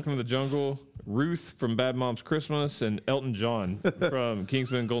 Jumanji, Welcome to the Jungle. Ruth from Bad Moms Christmas. And Elton John from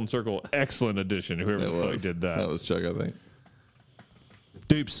Kingsman Golden Circle. Excellent addition, whoever the fuck did that. That was Chuck, I think.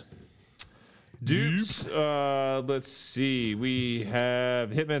 Dupes. Dupes. Let's see. We have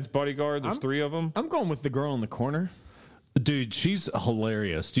Hitman's Bodyguard. There's 3 of them. I'm going with the girl in the corner. Dude, she's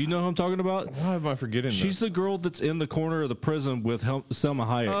hilarious. Do you know who I'm talking about? Why am I forgetting She's the girl that's in the corner of the prison with Selma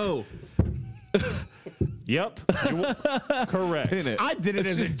Hayek. Oh, Yep. Correct. pin it. I did it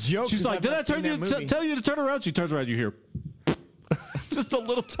as a joke. She's 'cause like, I've did not I seen that movie." tell you to turn around? She turns around, you hear just a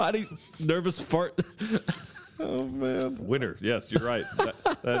little tiny nervous fart. Oh man. Winner. Yes, you're right.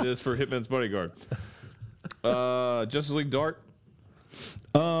 That is for Hitman's Bodyguard. Justice League Dark.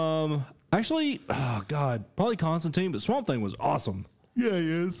 Actually, oh God, probably Constantine, but Swamp Thing was awesome. Yeah,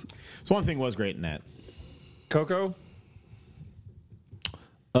 he is. Swamp Thing was great in that. Coco.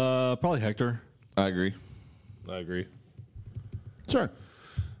 Probably Hector. I agree. I agree. Sure.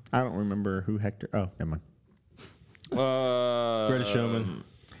 I don't remember who Hector. Oh, never mind. Greatest Showman.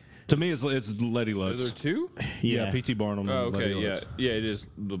 To me, it's Letty Are there Lutz. 2? Yeah, P.T. Barnum. Oh, and okay. Letty Yeah. Lutz. Yeah, it is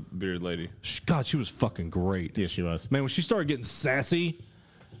the bearded lady. God, she was fucking great. Yeah, she was. Man, when she started getting sassy,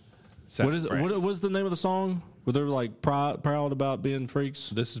 what was the name of the song? Where they're like proud about being freaks?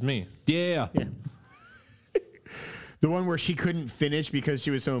 This is me. Yeah. The one where she couldn't finish because she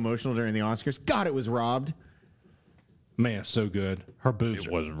was so emotional during the Oscars. God, it was robbed. Man, so good. Her boobs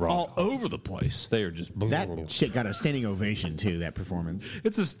It was are robbed. all over the place. They are just That shit got a standing ovation too. That performance.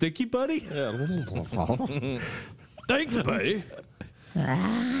 It's a sticky buddy. Thanks, buddy.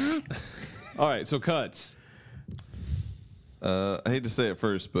 All right, so cuts. I hate to say it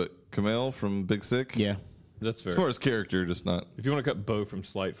first, but Kamel from Big Sick. Yeah. That's fair. As far as character, just not. If you want to cut Bo from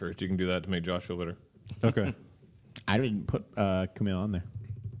Slight first, you can do that to make Josh feel better. Okay. I didn't put Camille on there.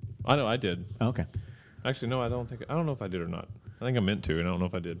 I know I did. Oh, okay. Actually, no, I don't know if I did or not. I think I meant to, and I don't know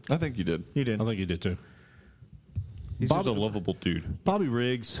if I did. I think you did. You did. I think you did too. He's just a lovable dude. Bobby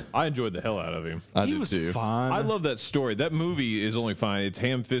Riggs. I enjoyed the hell out of him. I He did was too. fine. I love that story. That movie is only fine. It's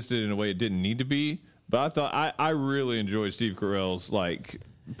ham-fisted in a way it didn't need to be. But I thought I really enjoyed Steve Carell's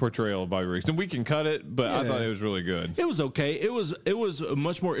portrayal of Bobby Riggs. And we can cut it, but I Yeah. thought it was really good. It was okay. It was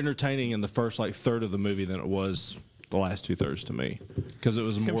much more entertaining in the first third of the movie than it was the last 2/3 to me, because it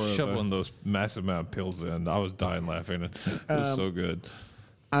was Him more of shoveling a, those massive amount of pills in. I was dying laughing. It was so good.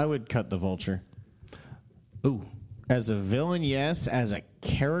 I would cut the Vulture. ooh. As a villain, yes. As a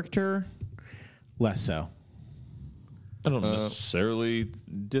character, less so. I don't necessarily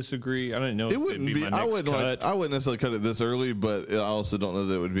disagree. I didn't know if It wouldn't it'd be. my I next wouldn't. cut. I wouldn't necessarily cut it this early, but I also don't know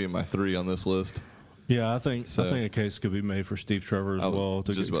that it would be in my 3 on this list. Yeah, I think So- a case could be made for Steve Trevor as I was well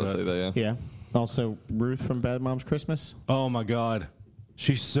to just get about cut. to say that. Yeah. Yeah. Also, Ruth from Bad Moms Christmas. Oh my God,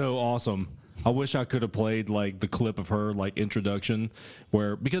 she's so awesome. I wish I could have played the clip of her introduction,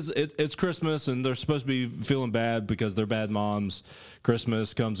 because it's Christmas and they're supposed to be feeling bad because they're bad moms.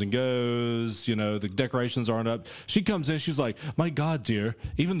 Christmas comes and goes, the decorations aren't up. She comes in, she's like, "My God, dear,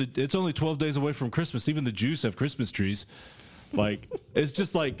 it's only 12 days away from Christmas. Even the Jews have Christmas trees." It's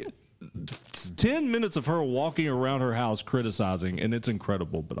just 10 minutes of her walking around her house criticizing, and it's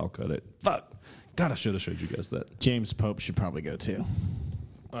incredible. But I'll cut it. Fuck. God, I should have showed you guys that. James Pope should probably go too.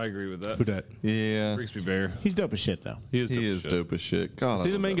 I agree with that. Who dat? Yeah. Brigsby Bear. He's dope as shit though. He is, He is shit. dope as shit. God, Is he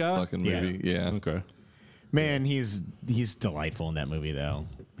I the love main that guy? Fucking Yeah. movie. Yeah. Okay. Man, he's delightful in that movie though.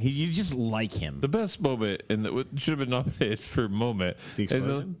 You just like him. The best moment, and that should have been nominated for moment, The is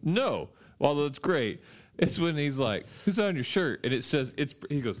explosion? no. Although it's great, it's when he's like, "Who's on your shirt?" And it says, "It's."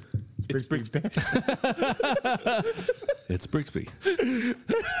 He goes, "It's Brigsby." It's Brigsby.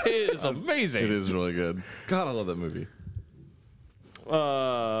 It is amazing. It is really good. God, I love that movie.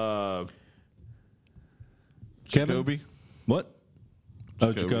 Kevin? Jacoby. What?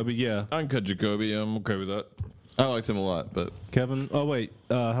 Oh, Jacoby. Jacoby. Yeah. I can cut Jacoby. I'm okay with that. I liked him a lot, but Kevin. Oh wait.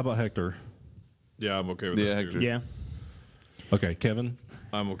 How about Hector? Yeah, I'm okay with Yeah, that. Hector. too. Yeah. Okay, Kevin.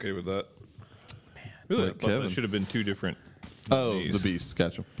 I'm okay with that. Really, Wait, Kevin. that should have been 2 different. oh, Jeez. the Beast.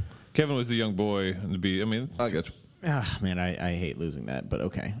 Gotcha. Kevin was the young boy, and the B. I mean, I got you. Ah, man, I hate losing that, but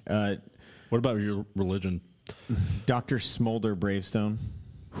okay. What about your religion? Dr. Smolder Bravestone.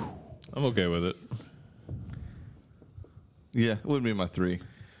 I'm okay with it. Yeah, it wouldn't be my 3.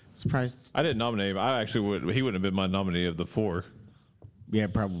 Surprised. I didn't nominate him. I actually would. He wouldn't have been my nominee of the 4. Yeah,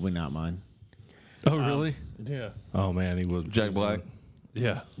 probably not mine. Oh really? Yeah. Oh man, he was Jack Black.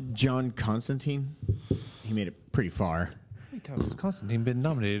 Yeah. John Constantine. He made it pretty far. How many times has Constantine been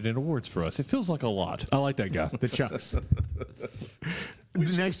nominated in awards for us? It feels like a lot. I like that guy. The Chucks.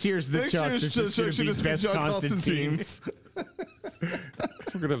 Next year's The Next Chucks. year's It's just going Chucks to be should just be best John Constantine.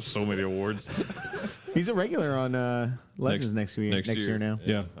 We're going to have so many awards He's a regular on Legends next year now.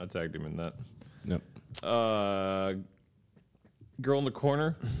 Yeah, I tagged him in that. Yep. Girl in the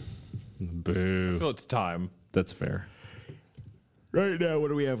corner. I Boo. feel it's time. That's fair. Right now, what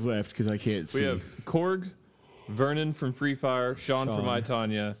do we have left? Because I can't see. We have Korg, Vernon from Free Fire, Sean from I,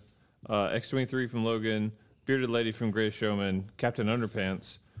 Tonya, X23 from Logan, Bearded Lady from Greatest Showman, Captain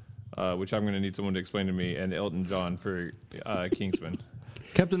Underpants, which I'm going to need someone to explain to me, and Elton John for Kingsman.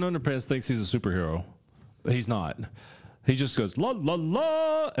 Captain Underpants thinks he's a superhero. He's not. He just goes la la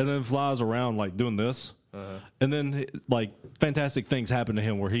la, and then flies around like doing this. And then like fantastic things happen to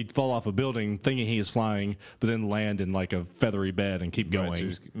him where he'd fall off a building thinking he is flying, but then land in like a feathery bed and keep going. Right, so he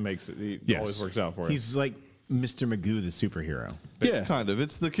just makes it. He Yes. always works out for him. He's like Mr. Magoo, the superhero. Yeah. Kind of.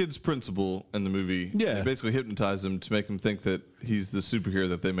 It's the kid's principal in the movie. Yeah. They basically hypnotize him to make him think that he's the superhero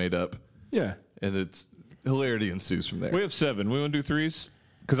that they made up. Yeah. And it's hilarity ensues from there. We have 7. We want to do 3s?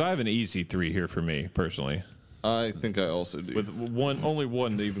 Because I have an easy 3 here for me, personally. I think I also do. With only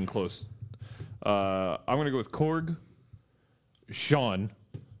one to even close. I'm going to go with Korg, Sean,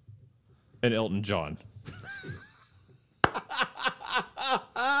 and Elton John.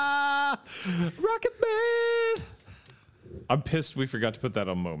 Rocket Man. I'm pissed we forgot to put that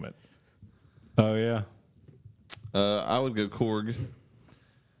on Moment. Oh yeah. I would go Korg,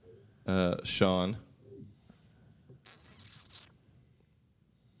 Sean.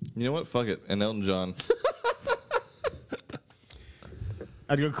 You know what? Fuck it. And Elton John.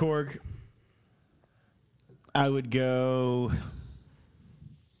 I'd go Korg. I would go.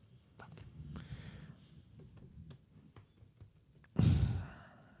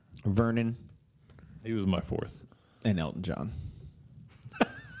 Vernon He was my 4th. and Elton John.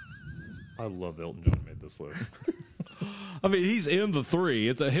 I love Elton John made this list. I mean, he's in the 3.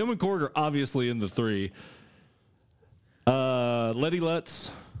 It's him and Korg are obviously in the 3. Letty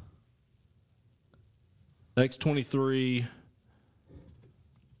Letts, X23,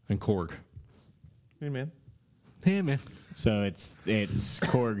 and Korg. Hey, man. Hey man. So it's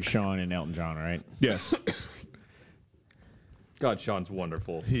Korg, Sean, and Elton John, right? Yes. God, Sean's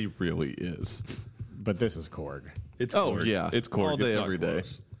wonderful. He really is. But this is Korg. It's Oh, Korg. yeah. It's Korg. All day, It's not every day.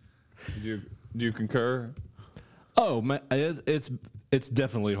 close. Do you concur? Oh man, it's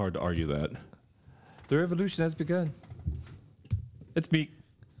definitely hard to argue that. The revolution has begun. It's Meek.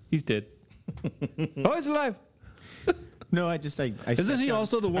 He's dead. Oh, he's alive. No, I isn't he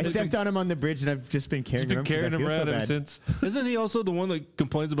also the one I that stepped on him on the bridge, and I've just been carrying He's been him. 'cause I carrying him feel so around ever bad. since. Isn't he also the one that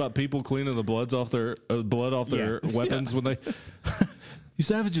complains about people cleaning the blood off their weapons when they? You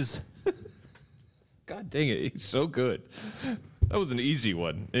savages! God dang it, he's so good. That was an easy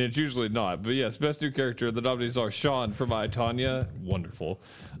one, and it's usually not. But yes, best new character. The nominees are Sean from I, Tonya, wonderful.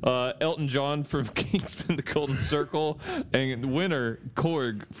 Elton John from Kingsman: The Golden Circle, and winner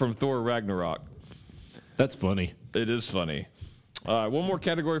Korg from Thor: Ragnarok. That's funny. It is funny. One more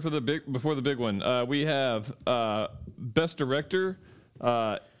category for before the big one. We have best director.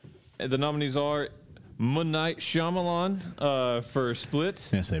 The nominees are M. Night Shyamalan for Split.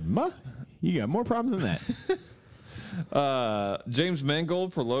 And I said, "Ma, you got more problems than that." James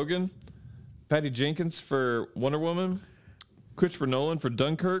Mangold for Logan, Patty Jenkins for Wonder Woman, Christopher Nolan for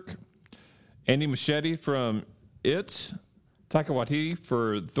Dunkirk, Andy Muschietti from It, Taika Waititi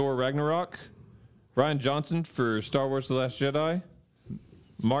for Thor Ragnarok, Ryan Johnson for Star Wars The Last Jedi,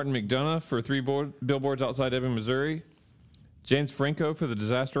 Martin McDonough for Three Billboards Outside Ebbing, Missouri, James Franco for The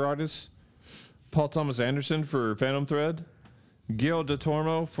Disaster Artist, Paul Thomas Anderson for Phantom Thread, Guillermo del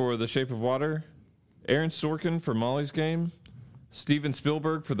Toro for The Shape of Water, Aaron Sorkin for Molly's Game, Steven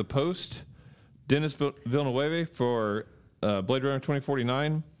Spielberg for The Post, Dennis Villeneuve for Blade Runner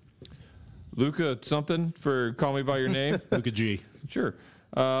 2049, Luca something for Call Me By Your Name. Luca G. Sure.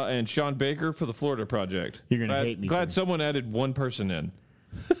 And Sean Baker for The Florida Project. You're gonna hate me Glad for- someone added one person in.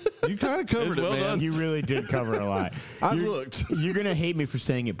 You kind of covered it, Well man. done. You really did cover a lot. I You're- looked. You're gonna hate me for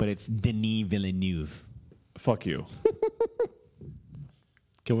saying it, but it's Denis Villeneuve. Fuck you.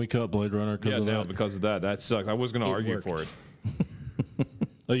 Can we cut Blade Runner because Yeah, of now that? because of that. That sucks. I was going to argue worked. for it.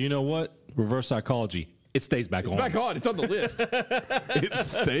 Oh, you know what? Reverse psychology. It stays back on. It's back on. It's on the list. It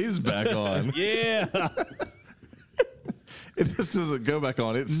stays back on. Yeah. It just doesn't go back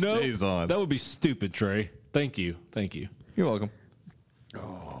on. It No, stays on. that would be stupid, Trey. Thank you. Thank you. You're welcome.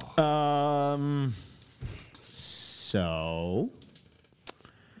 So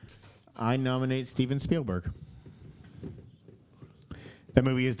I nominate Steven Spielberg. That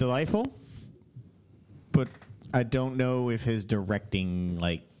movie is delightful, but I don't know if his directing,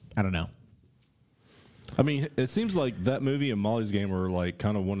 like, I don't know. I mean, it seems like that movie and Molly's Game are like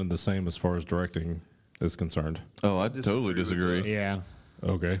kind of one and the same as far as directing is concerned. Oh, I totally disagree. Yeah,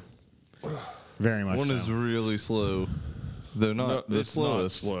 Okay. very much. One so. is really slow, though not the it's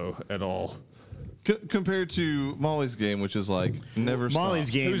slowest. not slow at all. Compared to Molly's Game, which is like never Molly's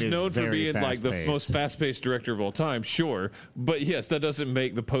stops. Game Who's is known for very being like the fast-paced. most fast-paced director of all time, sure, but yes, that doesn't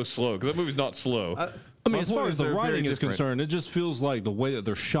make the post slow because that movie's not slow. I mean, My as far point as is the they're very writing is different. concerned, it just feels like the way that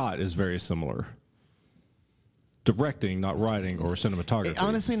they're shot is very similar. Directing, not writing or cinematography.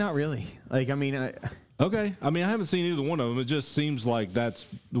 Honestly, not really. Like, I mean, Okay. I mean, I haven't seen either one of them. It just seems like that's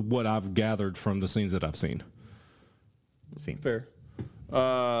what I've gathered from the scenes that I've seen. Fair.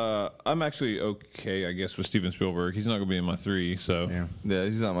 I'm actually okay, I guess, with Steven Spielberg. He's not going to be in my 3, so yeah. Yeah,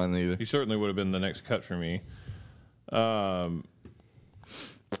 he's not mine either. he certainly would have been the next cut for me.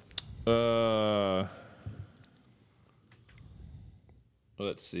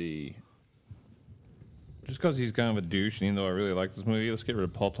 Let's see. Just because he's kind of a douche, and even though I really like this movie, let's get rid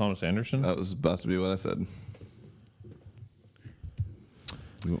of Paul Thomas Anderson. That was about to be what I said.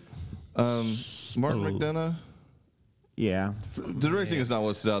 Martin McDonough. Yeah. Directing is not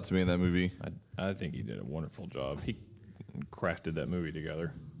what stood out to me in that movie. I think he did a wonderful job. He crafted that movie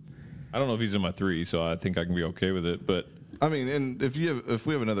together. I don't know if he's in my 3, so I think I can be okay with it, but I mean, and if we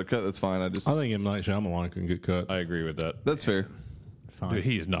have another cut, that's fine. I think M. Night Shyamalan can get cut. I agree with that. That's fair. Fine. Dude,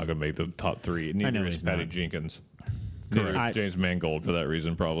 he is not going to make the top 3. Neither know is he's Patty not. Jenkins. Neither Correct. is James Mangold for that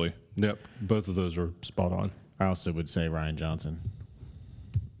reason, probably. Yep. Both of those are spot on. I also would say Ryan Johnson.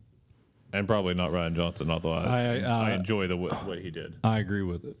 And probably not Ryan Johnson, although I enjoy what he did. I agree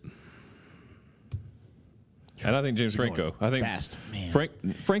with it. And I think James Franco. I think Fast, man.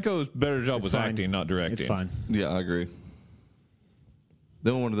 Franco's better job It's was fine. acting, not directing. It's fine. Yeah, I agree. The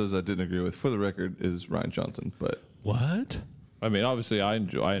only one of those I didn't agree with, for the record, is Ryan Johnson. But What? I mean, obviously, I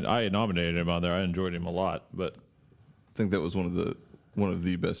nominated him on there. I enjoyed him a lot, but I think that was one of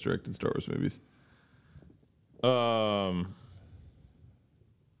the best directed Star Wars movies. I'll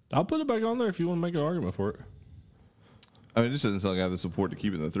put it back on there if you want to make an argument for it. I mean, it just doesn't sound like I have the support to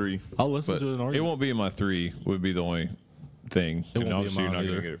keep it in the 3. I'll listen But to an it argument. won't be in my 3. Would be the only thing. It won't And be obviously, in you're not mine going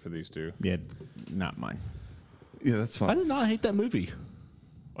to either. get it for these 2. Yeah, not mine. Yeah, that's I fine. did not hate that movie.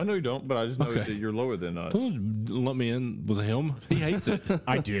 I know you don't, but I just noticed Okay. that you're lower than us. Don't let me in with him. He hates it.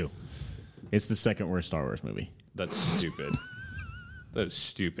 I do. It's the second worst Star Wars movie. That's stupid. That is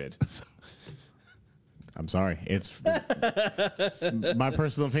stupid. I'm sorry. It's my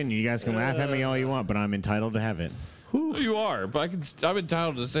personal opinion. You guys can laugh at me all you want, but I'm entitled to have it. You are, but I'm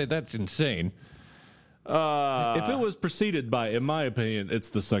entitled to say that's insane. If it was preceded by, in my opinion, it's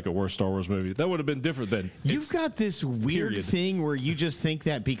the second worst Star Wars movie, that would have been different than. You've got this weird period. thing where you just think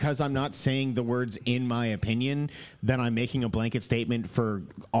that because I'm not saying the words "in my opinion," then I'm making a blanket statement for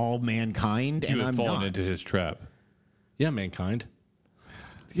all mankind, You and have I'm fallen not. into his trap. Yeah, Mankind.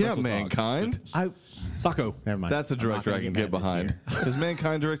 Yeah, Wrestle Mankind. Sacco. Never mind. That's a I'm not director gonna I can mad get this behind. year. Has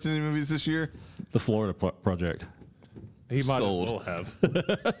Mankind directed any movies this year? The Florida Project. He might Sold. as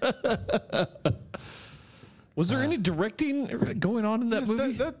well have. Was there any directing going on in that Yes,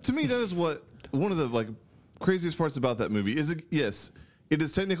 movie? that to me, that is what one of the like craziest parts about that movie is. Yes, it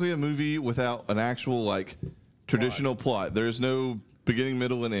is technically a movie without an actual like traditional plot. There is no beginning,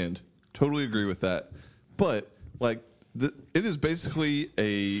 middle, and end. Totally agree with that. But like, it is basically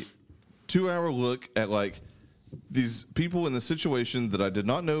a 2-hour look at like these people in the situation that I did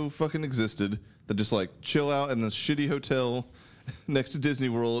not know fucking existed. That just like chill out in this shitty hotel next to Disney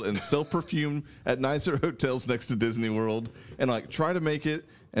World and sell perfume at nicer hotels next to Disney World and like try to make it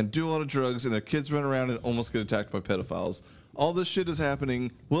and do a lot of drugs, and their kids run around and almost get attacked by pedophiles. All this shit is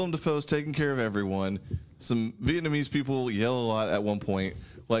happening. Willem Dafoe's taking care of everyone. Some Vietnamese people yell a lot at one point.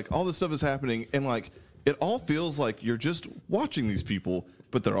 Like, all this stuff is happening, and like it all feels like you're just watching these people,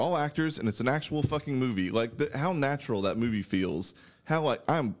 but they're all actors and it's an actual fucking movie. Like how natural that movie feels. How like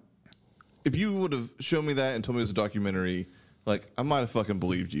if you would have shown me that and told me it was a documentary, like I might have fucking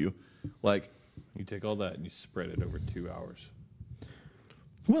believed you. Like, You take all that and you spread it over 2 hours.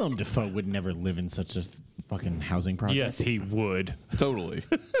 Willem Dafoe would never live in such a fucking housing project. Yes, he would. totally.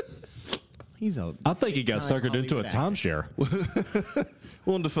 He's a. I think he got big-time suckered into a Hollywood actor. timeshare.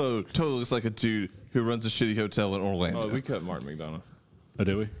 Willem Dafoe totally looks like a dude who runs a shitty hotel in Orlando. Oh, we cut Martin McDonough. Oh,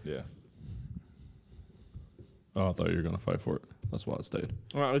 did we? Yeah. Oh, I thought you were going to fight for it. That's why I stayed.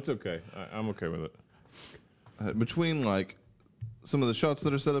 Well, it's okay. I'm okay with it. Between like some of the shots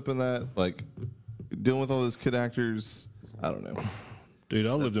that are set up in that, like dealing with all those kid actors, I don't know. Dude,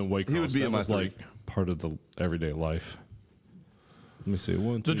 I lived in Waycross. he would be that in my was three. like part of the everyday life. Let me see.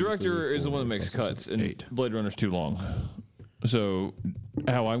 The director is the one that makes cuts, and Blade Runner's too long. So,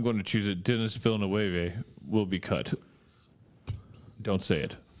 how I'm going to choose it, Denis Villeneuve will be cut. Don't say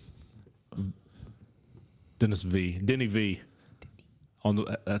it. Denny V.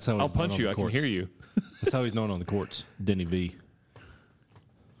 That's how I'll he's known punch on you. the I can courts. hear you. That's how he's known on the courts. Denny V.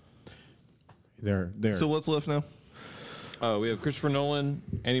 They're So what's left now? We have Christopher Nolan,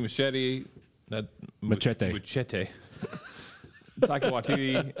 Andy Machete, Machete. Taika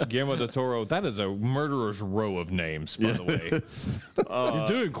Waititi, Guillermo del Toro. That is a murderer's row of names, by the way. You're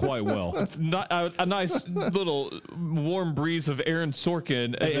doing quite well. Not a nice little warm breeze of Aaron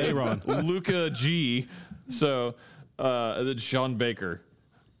Sorkin, Hey, Aaron. Luca G. So then Sean Baker,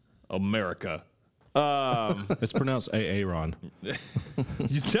 America. It's pronounced Aaron.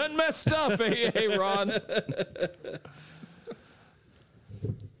 You done messed up, Aaron.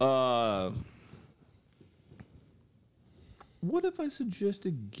 What if I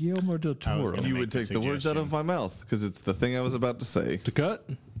suggested Guillermo del Toro? gonna You make would the take the words out of my mouth because it's the thing I was about to say. To cut?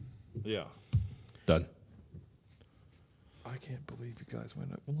 Yeah. Done. I can't believe you guys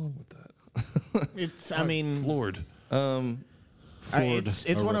went along with that. It's. I mean, Lord.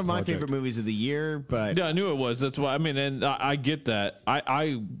 it's one of my favorite movies of the year, but Yeah, I knew it was. That's why. I mean, and I get that.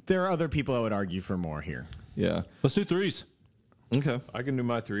 I there are other people I would argue for more here. Yeah. Let's do threes. Okay. can do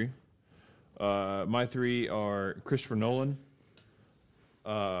my three. My three are Christopher Nolan,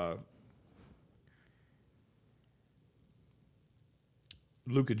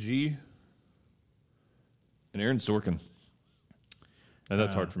 Luca G, and Aaron Sorkin. And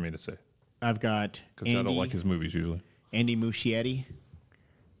that's hard for me to say I've got because I don't like his movies usually. Andy Muschietti,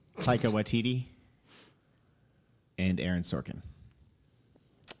 Taika Waititi, and Aaron Sorkin.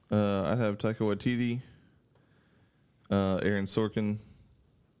 I'd have Taika Waititi, Aaron Sorkin,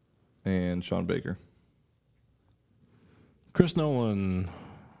 and Sean Baker. Chris Nolan,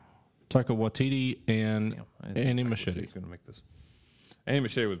 Taika Waititi, and Andy Machete. He's going to make this. Andy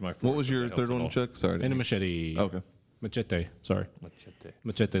Machete was my first. What was your third one, Chuck? Sorry. Andy Machete. Okay. Machete. Sorry. Machete.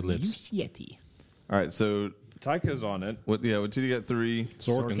 Machete lives. Muschietti. All right. So Taika's on it. Waititi got 3.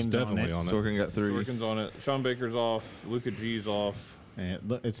 Sorkin's Sorkin's definitely on on it. Sorkin got 3. Sorkin's on it. Sean Baker's off. Luca G's off.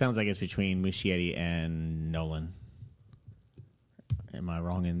 And it sounds like it's between Muschietti and Nolan. Am I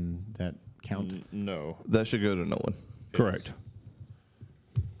wrong in that count? No. That should go to Nolan. Correct.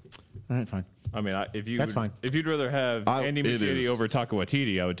 All right, fine. I mean, That's fine. If you'd rather have Andy it Machete is. over Taika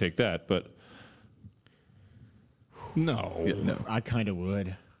Waititi, I would take that. But No. Yeah, no. I kind of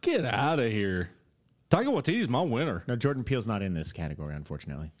would. Get out of here. Taika Waititi's my winner. No, Jordan Peele's not in this category,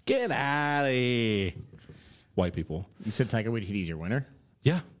 unfortunately. Get out of here. White people. You said Taika Waititi's your winner?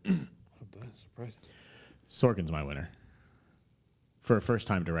 Yeah. that's surprising. Sorkin's my winner. For a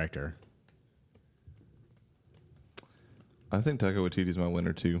first-time director. I think Taika Waititi's my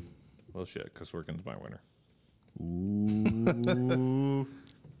winner too. Well, shit, because Sorkin's my winner. Ooh.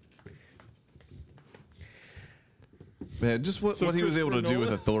 Man, just what he was able to do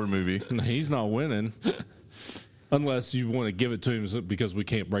with a Thor movie. He's not winning. Unless you want to give it to him because we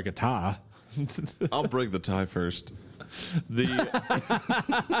can't break a tie. I'll break the tie first. The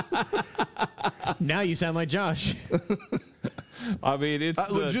Now you sound like Josh. I mean, it's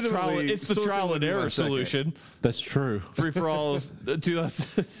the legitimately, Sorkin trial would and be my error second. solution. That's true. Free for All's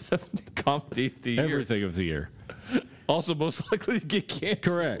 2007 comedy of the year. Everything of the year. Also, most likely to get canceled.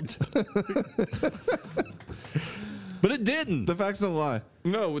 Correct. But it didn't. The facts don't lie.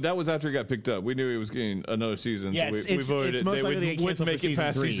 No, that was after it got picked up. We knew it was getting another season. Yeah, so we it's voted it's it. most They likely to get wouldn't canceled make for it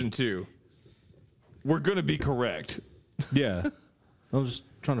past season 3. season 2. We're going to be correct. Yeah. I was just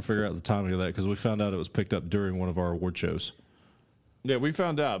trying to figure out the timing of that because we found out it was picked up during one of our award shows. Yeah, we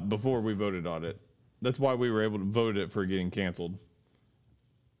found out before we voted on it. That's why we were able to vote it for getting canceled.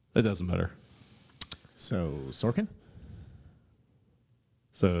 It doesn't matter. So, Sorkin?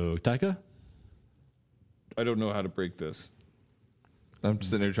 So, Taika? I don't know how to break this. I'm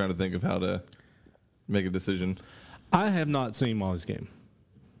just sitting here trying to think of how to make a decision. I have not seen Molly's Game,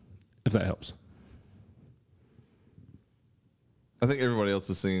 if that helps. I think everybody else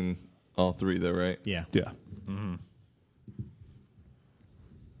has seen all 3, though, right? Yeah. Yeah.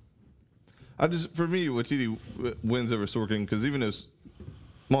 For me, Waititi wins over Sorkin because even though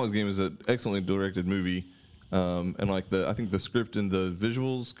Molly's Game is an excellently directed movie, and like I think the script and the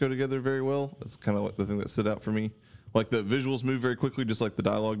visuals go together very well. That's kind of like the thing that stood out for me. Like the visuals move very quickly, just like the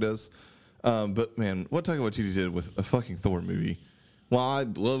dialogue does. But man, what Taika Waititi did with a fucking Thor movie. While I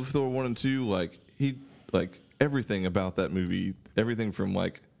love Thor 1 and 2, like everything about that movie, everything from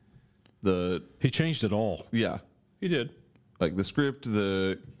like He changed it all. He did. like the script,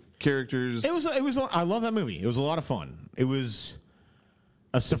 the characters. It was. I love that movie. It was a lot of fun. It was.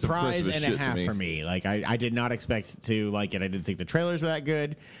 a surprise impressive as and a shit to half me. for me. Like I did not expect to like it. I didn't think the trailers were that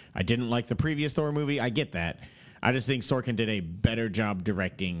good. I didn't like the previous Thor movie. I get that. I just think Sorkin did a better job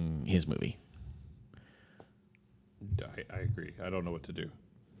directing his movie. I agree. I don't know what to do.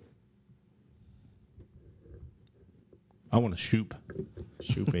 I want to shoop.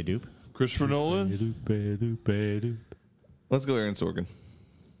 Shoop a doop. Christopher Nolan. Let's go Aaron Sorkin.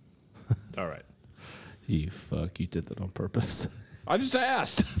 All right. You fuck, you did that on purpose. I just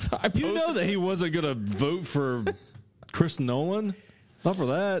asked. You know that he wasn't going to vote for Chris Nolan? Not for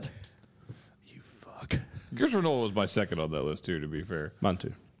that. You fuck. Christopher Nolan was my second on that list too. To be fair. Mine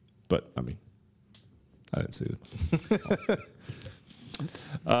too. But, I mean, I didn't see it.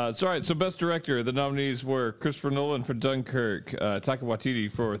 So, all right. So, best director. The nominees were Christopher Nolan for Dunkirk, Taika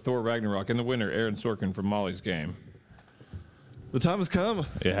Waititi for Thor: Ragnarok, and the winner Aaron Sorkin for Molly's Game. The time has come.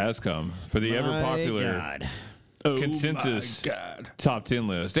 It has come for the ever popular God. consensus top 10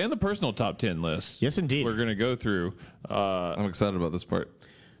 list and the personal top 10 list. Yes, indeed. We're going to go through. I'm excited about this part.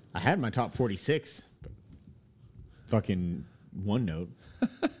 I had my top 46. But fucking OneNote.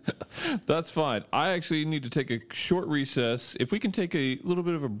 That's fine. I actually need to take a short recess. If we can take a little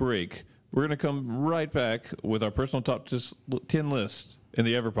bit of a break, we're going to come right back with our personal top 10 list and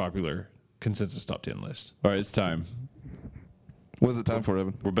the ever popular consensus top 10 list. All right, it's time. What is it time for,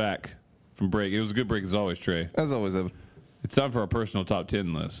 Evan? We're back from break. It was a good break as always, Trey. As always, Evan. It's time for our personal top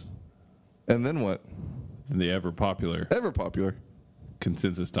 10 list And then what? and the ever popular Ever popular.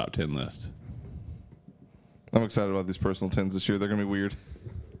 consensus top 10 list. I'm excited about these personal 10s this year. They're going to be weird.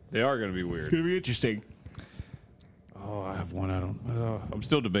 They are going to be weird. Gonna be interesting. Oh, I have one. I'm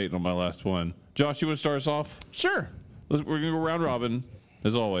still debating on my last one. Josh, you want to start us off? Sure. We're going to go round robin,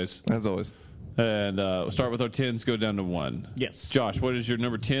 as always. As always. And we'll start with our 10s, go down to 1. Yes. Josh, what is your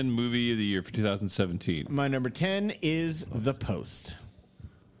number 10 movie of the year for 2017? My number 10 is The Post.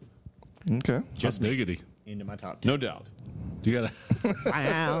 Okay. Just diggity. Into my top 10. No doubt. You got to.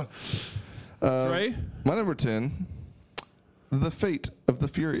 Wow. Trey? My number 10, The Fate of the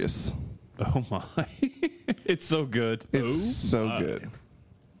Furious. Oh, my. It's so good. It's so good.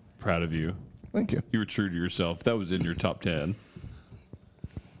 Proud of you. Thank you. You were true to yourself. That was in your top 10.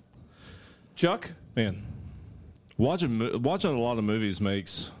 Chuck? Man, watching a lot of movies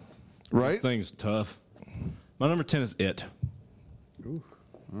makes Right? things tough. My number 10 is It. All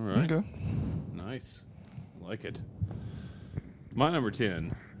right. Okay. Nice. Like it. My number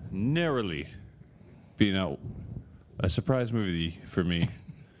 10, narrowly being out a surprise movie for me.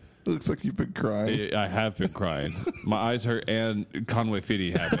 Looks like you've been crying. I have been crying. My eyes hurt, and Conway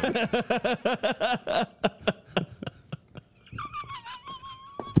Fitty happened.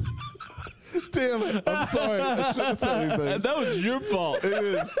 Damn it. I'm sorry. I shouldn't have said anything. That was your fault. It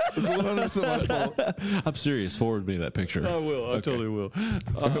is. It's 100% my fault. I'm serious. Forward me that picture. I will. I totally will.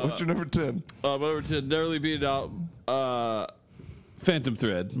 What's your number 10? My number 10, narrowly being out Phantom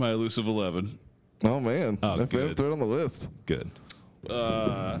Thread, my elusive 11. Oh, man. Oh, I good. throw it on the list. Good.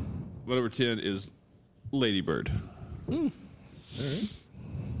 My number 10 is Lady Bird. All right.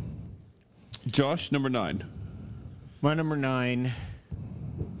 Josh, number 9. My number 9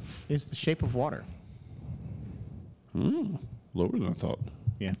 is The Shape of Water. Lower than I thought.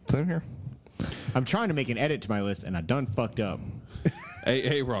 Yeah. Same here. I'm trying to make an edit to my list, and I done fucked up.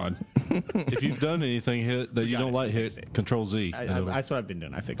 Hey, Ron. If you've done anything that you don't like, hit Control Z. That's what I've been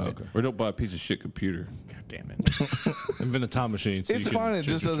doing. I fixed it. Or don't buy a piece of shit computer. God damn it. Invent a time machine. So It's you can fine. It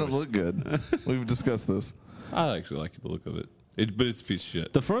choose just your doesn't choice. look good. We've discussed this. I actually like the look of it. But it's a piece of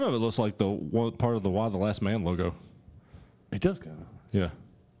shit. The front of it looks like the one part of the Why the Last Man logo. It does kind of. Yeah. It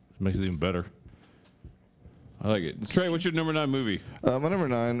makes it even better. I like it. Trey, what's your number 9 movie? My number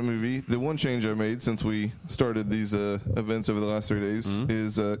 9 movie, the one change I made since we started these events over the last 3 days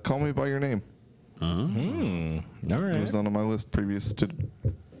is Call Me By Your Name. All It right. was not on my list previous to.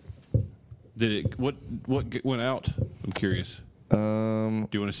 Did it? What went out? I'm curious. Do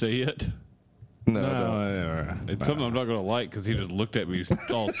you want to say it? No, I don't. It's something I'm not going to like because he just looked at me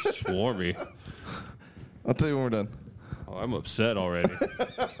all swarmy. I'll tell you when we're done. Oh, I'm upset already.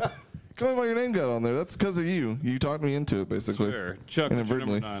 Call Me By Your Name got on there. That's because of you. You talked me into it, basically. Sure. Chuck, what's your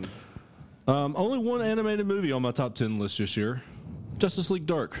number Inadvertently. 9? Only one animated movie on my top 10 list this year. Justice League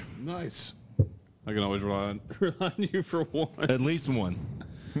Dark. Nice. I can always rely on you for one. At least one.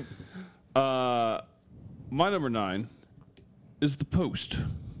 My number 9 is The Post.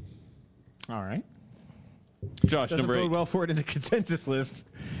 All right. Josh, Doesn't number 8. bode well for it in the consensus list.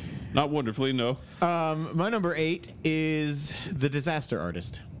 Not wonderfully, no. My number 8 is The Disaster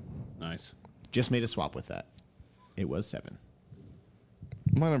Artist. Nice. Just made a swap with that. It was 7.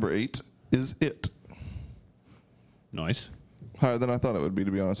 My number 8 is It. Nice. Higher than I thought it would be,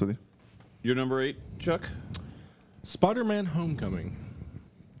 to be honest with you. Your number 8, Chuck? Spider-Man: Homecoming.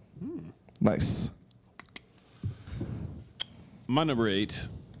 Nice. My number 8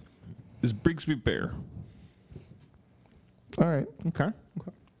 is Brigsby Bear. All right. Okay.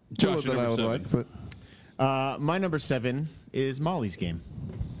 Josh, Lower your than I number would 7. like, but My number 7 is Molly's Game.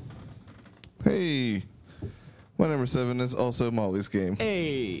 hey, my number 7 is also Molly's Game.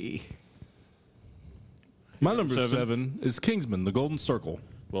 Hey. My number 7. 7 is Kingsman: The Golden Circle.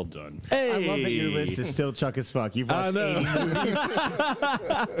 Well done. Hey, I love that your list is still Chuck as fuck. You've I watched know. 80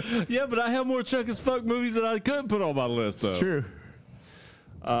 movies. Yeah, but I have more Chuck as fuck movies that I couldn't put on my list, though. True.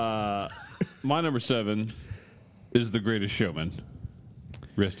 My number 7 is The Greatest Showman.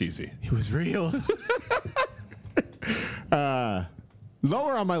 Rest easy. It was real.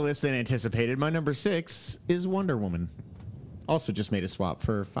 Lower on my list than anticipated. My number 6 is Wonder Woman. Also just made a swap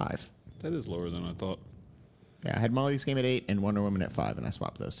for 5. That is lower than I thought. Yeah, I had Molly's Game at 8 and Wonder Woman at 5, and I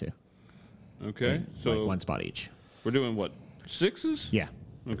swapped those two. Okay. In, So like 1 spot each. we're doing what? 6s? Yeah.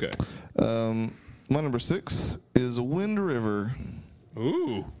 Okay. My number 6 is Wind River.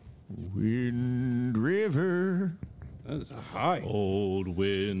 Ooh. Wind River. That is a high. Old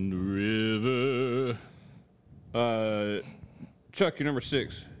Wind River. Chuck, your number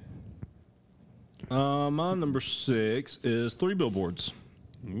 6. My number 6 is 3 Billboards.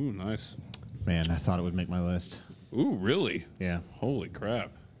 Ooh, nice. Man, I thought it would make my list. Ooh, really? Yeah. Holy crap.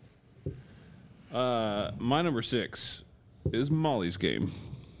 My number 6 is Molly's Game.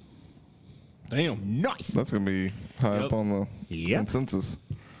 Damn. Nice. That's going to be high up on the Yep. consensus.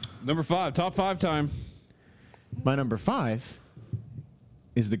 Number 5, top 5 time. My number 5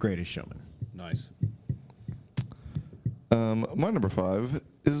 is The Greatest Showman. Nice. My number 5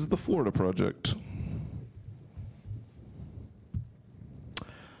 is The Florida Project.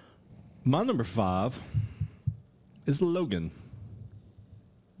 My number 5 is Logan.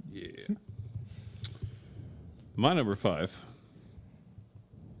 Yeah. My number 5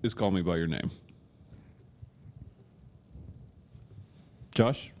 is Call Me By Your Name.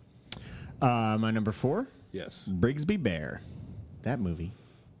 Josh? My number 4, Yes. Brigsby Bear. That movie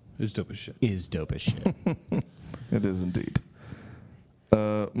It's dope as shit. is dope as shit. It is indeed.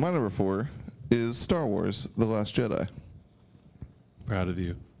 My number 4 is Star Wars: The Last Jedi. Proud of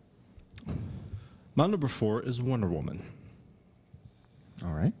you. My number 4 is Wonder Woman.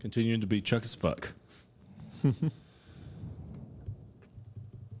 All right. Continuing to be Chuck as fuck.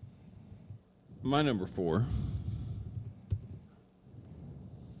 My number 4.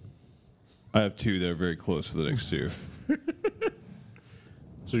 I have 2 that are very close for the next 2.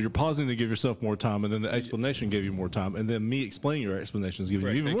 So you're pausing to give yourself more time, and then the explanation gave you more time, and then me explaining your explanation is giving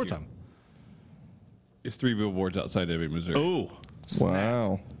Right, you even thank more you. time. It's 3 billboards outside Ebbing, Missouri. Oh,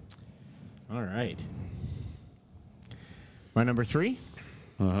 Wow. All right. My number 3,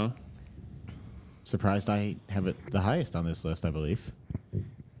 Uh-huh. surprised I have it the highest on this list, I believe.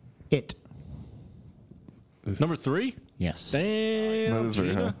 It. number 3? Yes. Damn, That is very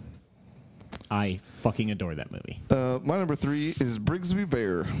Gina. high. I fucking adore that movie. My number 3 is Brigsby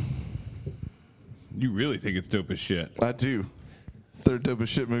Bear. You really think it's dope as shit. I do. They're dopest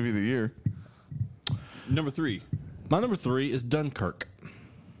shit movie of the year. Number 3. My number 3 is Dunkirk.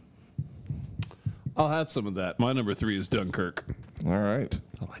 I'll have some of that. My number 3 is Dunkirk. All right.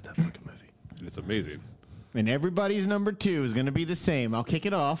 I like that fucking movie. It's amazing. And everybody's number 2 is going to be the same. I'll kick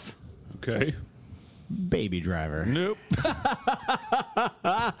it off. Okay. Baby Driver. Nope.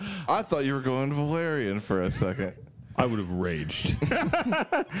 I thought you were going Valerian for a second. I would have raged.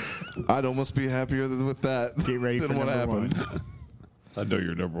 I'd almost be happier with that Get ready than for what number happened. I know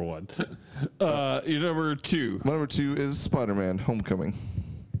you're number 1. Your number 2. My number 2 is Spider-Man: Homecoming.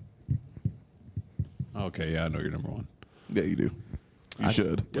 Okay, yeah, I know you're number 1. Yeah, you do. You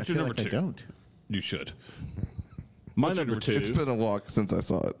should. What's I your feel number like 2? I don't. You should. My What's your number number 2. It's been a walk since I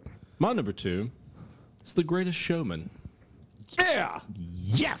saw it. My number 2 is The Greatest Showman. Yeah.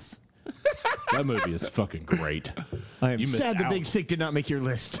 Yes! That movie is fucking great. I am You missed sad the out. Big Sick did not make your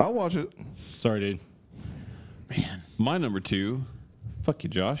list. I'll watch it. Sorry, dude. Man. My number 2, fuck you,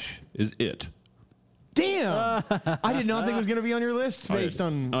 Josh, is It. Damn! I did not think it was going to be on your list based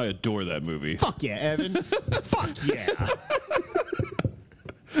on... I adore that movie. Fuck yeah, Evan. Fuck yeah.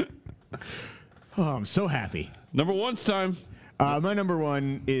 Oh, I'm so happy. Number 1's time. My number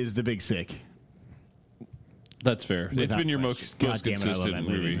 1 is The Big Sick. That's fair. It's Without been your question. most God damn it, I love consistent that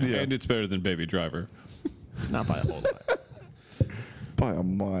movie. movie. Yeah. And it's better than Baby Driver. Not by a whole lot. By a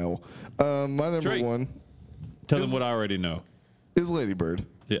mile. My number Drake. 1 Tell Is- them what I already know. is Lady Bird.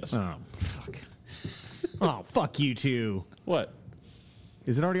 Yes. Oh, fuck. Oh, fuck you too. What?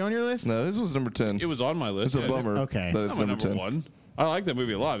 Is it already on your list? No, this was number 10. It was on my list. It's a bummer Okay. that it's Not my number 10. one. I like that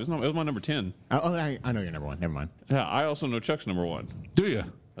movie a lot. It was my number 10. Oh, I know you're number one. Never mind. Yeah, I also know Chuck's number 1. Do you?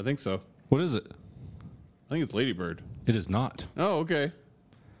 I think so. What is it? I think it's Lady Bird. It is not. Oh, okay.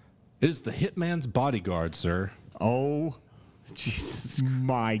 It is The Hitman's Bodyguard, sir. Oh, Jesus,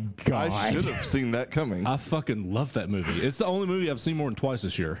 my God! I should have seen that coming. I fucking love that movie. It's the only movie I've seen more than twice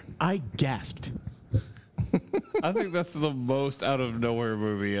this year. I gasped. I think that's the most out of nowhere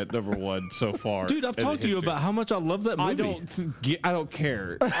movie at number 1 so far. Dude, I've in talked to you history. about how much I love that movie. I don't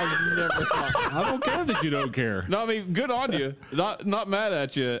care. I've never thought. I don't care that you don't care. No, I mean, good on you. Not mad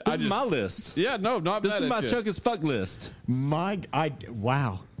at you. This is my list. Yeah, no, not This mad is my at you. Chuck is fuck list.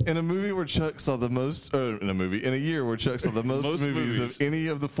 Wow. In a movie where Chuck saw the most, or in a year where Chuck saw the most, Most movies movies. of any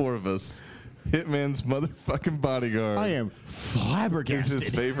of the four of us, Hitman's motherfucking Bodyguard I am is flabbergasted. his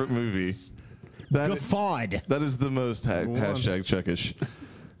favorite movie. That Guffawed. that is the most hashtag Chuckish.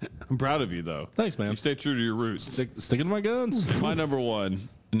 I'm proud of you, though. Thanks, man. You stay true to your roots. Sticking to my guns. My number 1,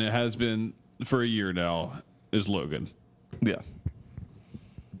 and it has been for a year now, is Logan. Yeah.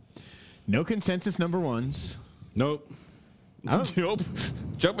 No consensus number ones. Nope. Nope.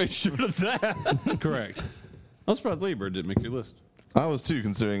 Chuck made sure of that. Correct. I'm surprised Lady Bird didn't make your list. I was too,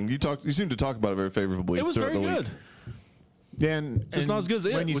 considering you seem to talk about it very favorably. It was throughout very the week. good. Then Just not as good as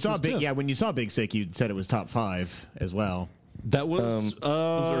it, when you which saw was Big. 10th. Yeah, when you saw Big Sick, you said it was top 5 as well. That was It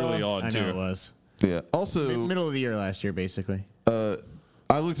was early on, I too. know it was Yeah. Also, middle of the year last year, basically.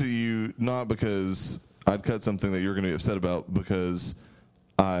 I looked at you not because I'd cut something that you were going to be upset about, because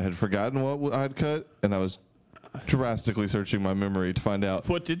I had forgotten what I'd cut, and I was drastically searching my memory to find out.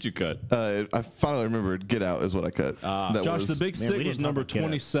 What did you cut? I finally remembered Get Out is what I cut. That Josh, was, the Big Man, Sick we was didn't talk number about Get Out.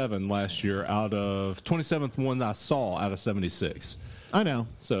 27 last year out of 27th one I saw out of 76. I know.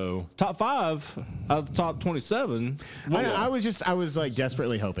 So top 5 out of the top 27. I know. I was like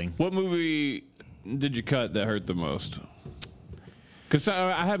desperately hoping. What movie did you cut that hurt the most? Because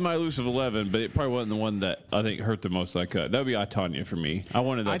I had my elusive 11, but it probably wasn't the one that I think hurt the most that I cut. That would be I, Tonya for me. I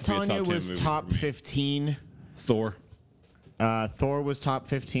wanted that to be a top 10 Tonya was movie top for me. 15. Thor. Thor was top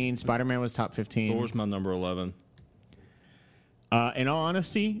 15. Spider-Man was top 15. Thor's my number 11. In all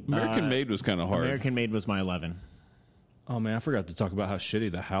honesty, American Made was kind of hard. American Made was my 11. Oh man, I forgot to talk about how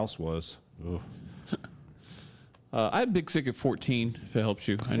shitty the house was. Ugh. I had Big Sick at 14, if it helps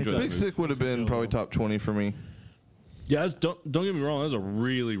you. I enjoyed that Big movie. Sick would have been probably top 20 for me. Yeah, don't get me wrong. That's a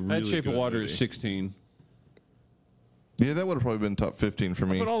really, really I had Shape of good Water movie. at 16. Yeah, that would have probably been top 15 for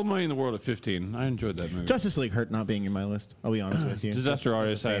me. But all the money in the world at 15. I enjoyed that movie. Justice League hurt not being in my list. I'll be honest with you. Disaster As a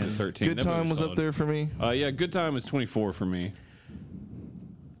Artist I had at fan. 13. Good That movie Time was up solid. there for me. Yeah, Good Time was 24 for me.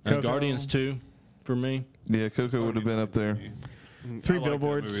 And Coco. Guardians 2 for me. Yeah, Coco would have been up there. Three I like that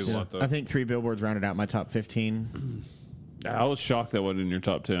Billboards. movie a lot, though. I think 3 Billboards rounded out my top 15. I was shocked that wasn't in your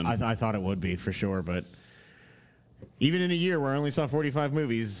top 10. I thought it would be for sure, but even in a year where I only saw 45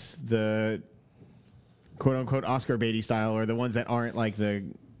 movies, the quote unquote Oscar baity style, or the ones that aren't like the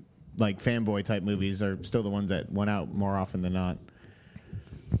fanboy type movies, are still the ones that went out more often than not.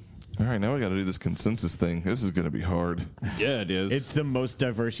 All right, now we got to do this consensus thing. This is going to be hard. Yeah, it is. It's the most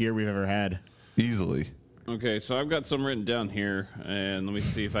diverse year we've ever had. Easily. Okay, so I've got some written down here, and let me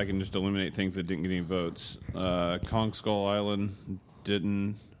see if I can just eliminate things that didn't get any votes. Kong Skull Island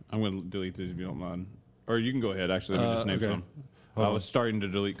didn't. I'm going to delete these if you don't mind. Or you can go ahead, actually. Let me just name okay. some. I was starting to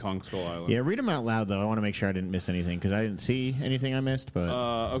delete Kong Skull Island. Yeah, read them out loud though. I want to make sure I didn't miss anything because I didn't see anything I missed. But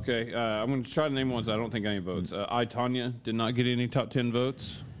Okay, I'm going to try to name ones I don't think got any votes. I, Tonya did not get any top 10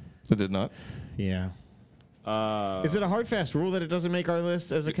 votes. It did not. yeah, is it a hard fast rule that it doesn't make our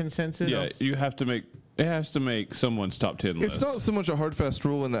list as a consensus? Yeah, you have to make. It has to make someone's top 10 list. It's not so much a hard, fast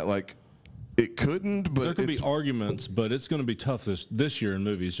rule in that, like, it couldn't, but There could be it's, arguments, but it's going to be tough this year in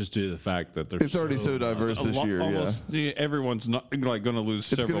movies just due to the fact that there's it's already so diverse A this lo- year, almost, yeah, everyone's not like going to lose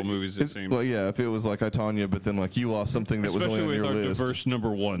It's several gonna- movies. It it's- seems. Well, yeah, if it was like I, Tonya, but then, like, you lost something that was Especially only on with your our list. diverse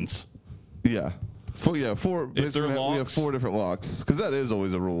number ones. Yeah. Four. If they're we have locks- 4 different locks, because that is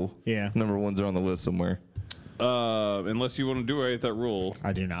always a rule. Yeah. Number ones are on the list somewhere. Unless you want to do away with that rule.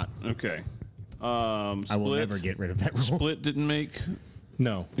 I do not. Okay. I will Split- never get rid of that rule. Split didn't make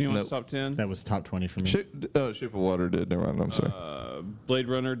no. anyone's Nope. top 10. That was top 20 for me. Shape of Water did. Never mind. I'm sorry. Blade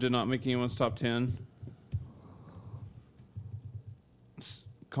Runner did not make anyone's top 10.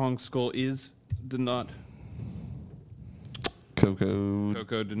 Kong Skull did not. Coco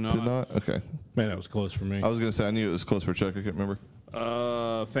Coco did not. did not. Okay. Man, that was close for me. I was gonna say I knew it was close for Chuck. I couldn't remember.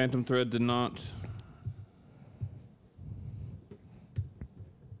 Phantom Thread did not.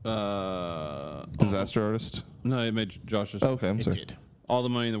 Disaster Artist. No, it made Josh's. Okay, I'm It sorry. did. All the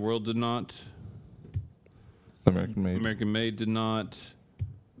Money in the World did not. American Made. American Made did not.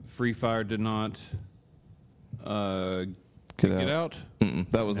 Free Fire did not. Get Get Out.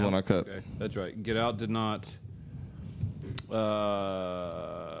 Out. That was the one I cut. Okay, that's right. Get Out did not.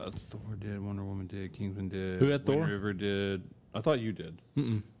 Thor did. Wonder Woman did. Kingsman did. Who had Wind Thor? River did. I thought you did.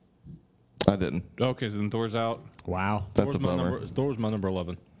 I didn't. Okay, so then Thor's out. Wow. That's a Thor's my bummer. number- Thor's my number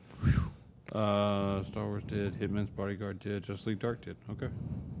 11. Star Wars did. Hitman's Bodyguard did. Justice League Dark did. Okay.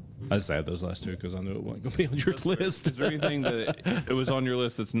 I just added those last two because I knew it wasn't going to be on your list. Is there anything that it was on your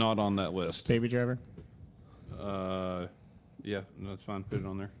list that's not on that list? Baby Driver. Yeah, no, that's fine. Put it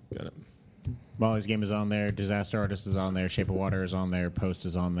on there. Got it. Molly's Game is on there. Disaster Artist is on there. Shape of Water is on there. Post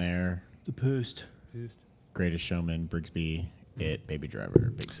is on there. The Post. Greatest Showman, Brigsby, It, Baby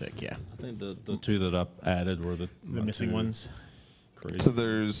Driver, Big Sick. Yeah. I think the two that I added were the Missing two ones. Crazy. So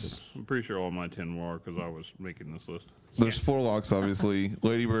there's I'm pretty sure all my 10 were because I was making this list. 4 locks, obviously.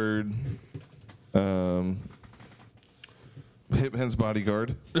 Lady Bird, Hitman's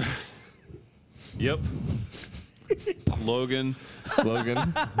Bodyguard, Yep. Logan Logan.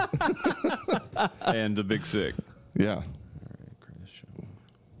 and the Big Sick. Yeah.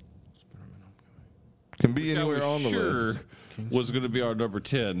 Can be Which I anywhere was on the sure list. was going to be our number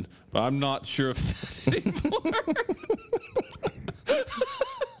 10, but I'm not sure if that anymore.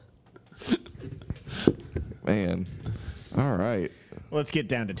 Man. All right. Let's get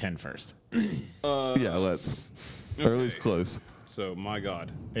down to 10 first. Yeah, let's. Or at least Okay. close. So, my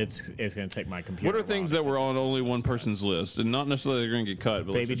God. It's going to take my computer. What are things that were on only one person's list? And not necessarily they're going to get cut,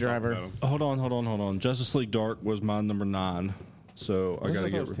 but let's Baby just talk Driver. about 'em. Hold on. Justice League Dark was my number 9. So I got to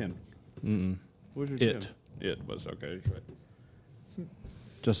get 10. What was your It. 10? It was, okay. That's right.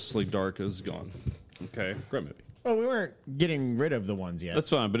 Justice League Dark is gone. Okay. Great movie. Oh, we weren't getting rid of the ones yet. That's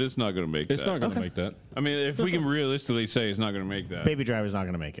fine, but it's not going to make It's that. not going to make that. I mean, if we can realistically say it's not going to make that, Baby Driver's not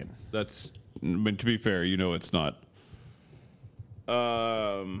going to make it. that's. But to be fair, you know it's not.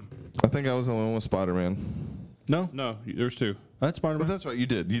 I think I was the only one with Spider-Man. No, No, there's 2. that's But Spider-Man. that's right. You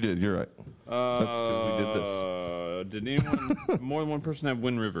did. You're right. That's because we did this. Did anyone, more than one person have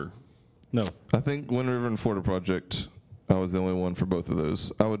Wind River? No. I think Wind River and Florida Project, I was the only one for both of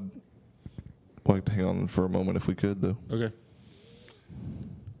those. I would like to hang on for a moment if we could, though. Okay.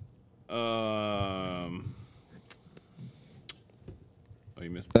 Oh, you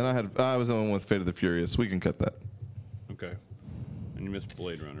missed. And I was the only one with Fate of the Furious. We can cut that. Okay. And you missed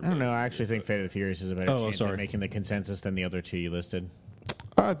Blade Runner. I don't know. I actually think Fate of the Furious is a better Oh, chance sorry. at making the consensus than the other 2 you listed.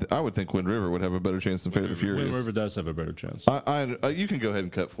 I would think Wind River would have a better chance than Fate of the Furious. Wind River does have a better chance. You can go ahead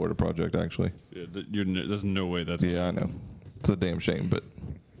and cut Florida Project, actually. Yeah, there's no way that's. Yeah, I know. It's a damn shame, but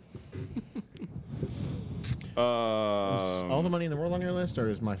Is all the money in the world on your list, or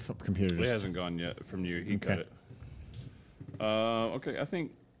is my computer It just... hasn't gone yet from you. He cut Okay. it. Okay, I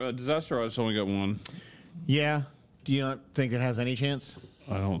think Disaster Artist only got 1. Yeah. Do you not think it has any chance?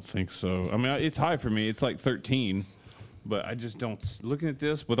 I don't think so. I mean, it's high for me. It's like 13, but I just don't. Looking at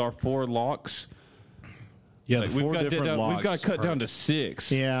this with our 4 locks, Yeah, like, we've got to cut down to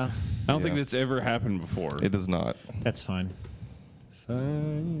 6. Yeah. I don't think Yeah. that's ever happened before. it does not. That's fine.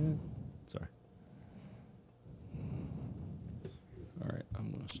 Sorry. All right,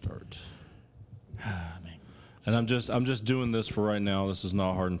 I'm going to start. And I'm just doing this for right now. This is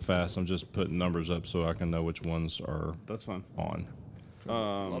not hard and fast. I'm just putting numbers up so I can know which ones are That's fine. on.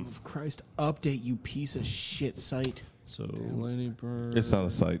 Love of Christ, update, you piece of shit site. So Lady Bird. It's not a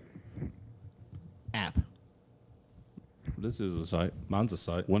site. App. This is a site. Mine's a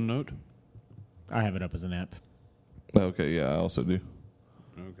site. OneNote. I have it up as an app. Okay, yeah, I also do.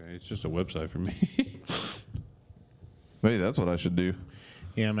 Okay, it's just a website for me. Maybe that's what I should do.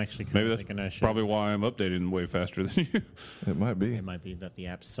 Yeah, I'm actually kind Maybe of that's thinking I should. probably why I'm updating way faster than you. It might be. It might be that the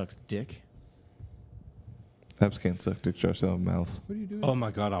app sucks dick. Apps can't suck dick, Josh. They don't have mouths. What are you doing? Oh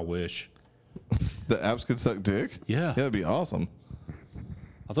my God, I wish. The apps could suck dick? Yeah. That'd be awesome.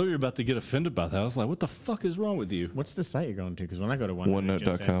 I thought you were about to get offended by that. I was like, what the fuck is wrong with you? What's the site you're going to? Because when I go to OneNote, it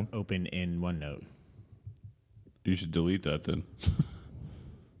just says OneNote.com. open in OneNote. You should delete that then.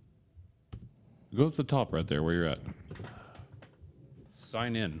 Go up the top right there where you're at.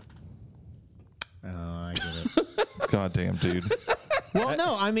 Sign in. Oh, I get it. God damn, dude. Well,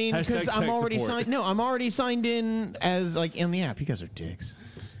 no, I mean, because Hashtag I'm tech already support. signed. No, I'm already signed in as like in the app. You guys are dicks.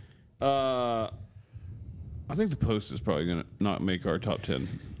 I think the Post is probably gonna not make our top 10.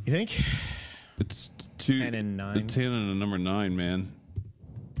 You think? It's 2, 10 and 9. The 10 and a number 9, man.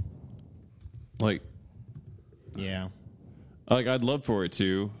 Like I'd love for it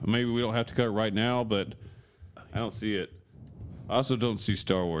to. Maybe we don't have to cut it right now, but I don't see it. I also don't see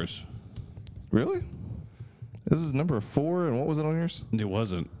Star Wars. Really? This is number 4, and what was it on yours? It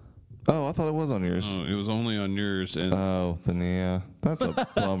wasn't. Oh, I thought it was on yours. Oh, it was only on yours, and Oh, then yeah, that's a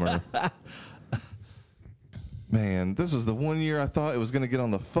bummer. Man, this was the one year I thought it was going to get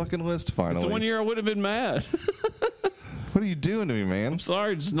on the fucking list finally. it's the 1 year I would have been mad. What are you doing to me, man?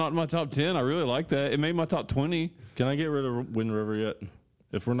 Sorry, it's not in my top 10. I really like that. It made my top 20. Can I get rid of Wind River yet?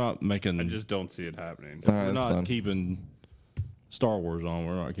 If we're not making, I just don't see it happening. All right, we're that's not fine. keeping Star Wars on.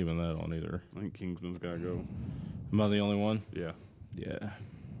 We're not keeping that on either. I think Kingsman's got to go. Am I the only one? Yeah. Yeah.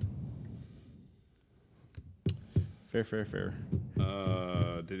 Fair.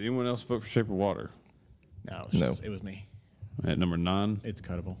 Did anyone else vote for Shape of Water? No, No. it was me. At number 9? It's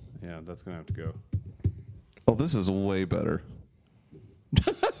cuttable. Yeah, that's going to have to go. Oh, this is way better.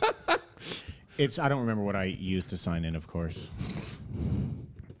 I don't remember what I used to sign in, of course.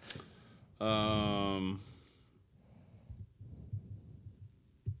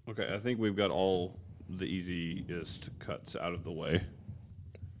 Okay, I think we've got all the easiest cuts out of the way.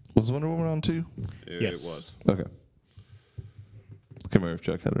 Was Wonder Woman on 2? Yes. It was. Okay. Can't remember if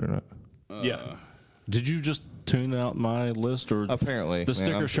Chuck had it or not. Yeah. Did you just tune out my list, or Apparently. the man,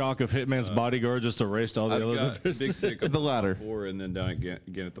 sticker shock of Hitman's Bodyguard just erased all the I've other got Big numbers? Sick up The ladder. 4 and then down again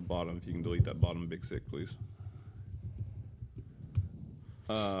at the bottom. If you can delete that bottom Big Sick, please.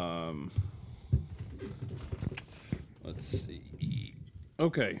 Let's see.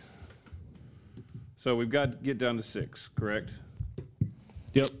 Okay. So we've got to get down to 6, correct?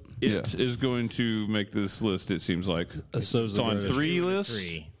 Yep. It is going to make this list, it seems like. So's It's the on greatest. 3 lists?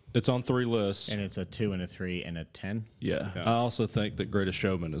 3. It's on 3 lists. And it's a 2 and a 3 and a 10. Yeah. Yeah. I also think that Greatest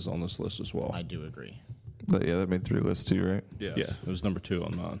Showman is on this list as well. I do agree. But yeah, that made 3 lists too, right? Yes. Yeah, it was number 2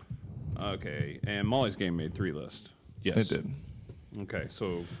 on mine. Okay. And Molly's Game made 3 lists. Yes. It did. Okay.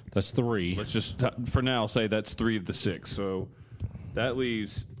 So That's 3. let's just, for now, say that's 3 of the 6. So that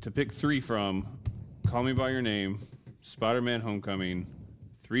leaves to pick 3 from Call Me By Your Name, Spider-Man Homecoming,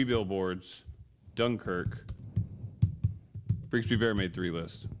 3 Billboards, Dunkirk. Brigsby Bear made 3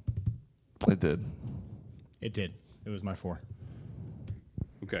 lists. It did. It did. It was my 4.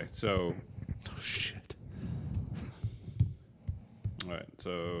 Okay, so Oh, shit. all right,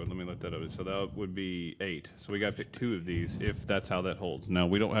 so let me let that up. So that would be 8. So we got to pick 2 of these if that's how that holds. Now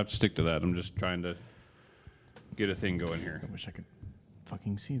we don't have to stick to that. I'm just trying to get a thing going here. I wish I could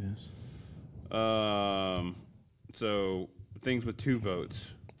fucking see this. So things with 2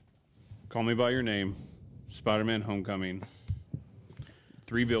 votes: Call Me By Your Name, Spider-Man: Homecoming,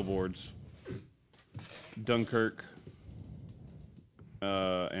 3 Billboards, Dunkirk,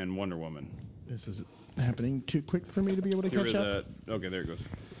 and Wonder Woman. This is happening too quick for me to be able to Get catch rid up. of that. Okay, there it goes.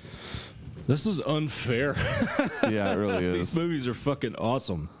 This is unfair. Yeah, it really These is. movies are fucking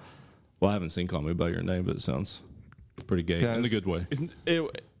awesome. Well, I haven't seen Call Me By Your Name, but it sounds pretty gay in a Guys. good way.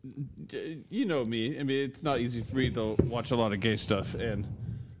 You know me. I mean, it's not easy for me to watch a lot of gay stuff, and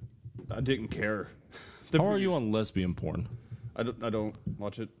I didn't care. How are you on lesbian porn? I don't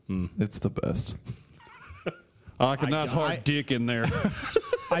watch it. It's the best. I like a nice I- hard dick in there.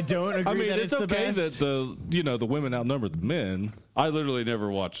 I don't agree I mean, that it's the okay best. that the women outnumber the men. I literally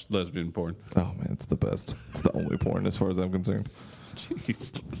never watched lesbian porn. Oh man, it's the best. It's the only porn as far as I'm concerned.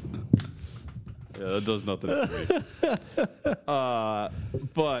 Jeez. Yeah, that does nothing for me.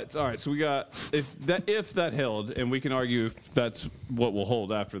 But all right, so we got if that held, and we can argue if that's what will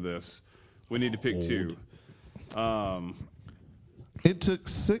hold after this. We need to pick 2. It took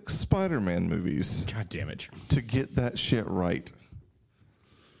 6 Spider-Man movies God damn it. to get that shit right.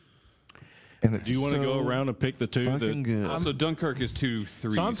 And it's Do you want to go so around and pick the 2 fucking that? good. So Dunkirk is 2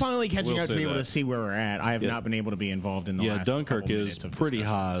 3. So I'm finally catching We'll up to say be able that. to see where we're at. I have not been able to be involved in the Yeah, last Dunkirk couple is minutes of pretty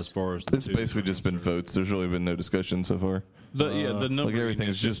high as discussions. far as the It's 2. basically just been votes. There's really been no discussion so far. The number Like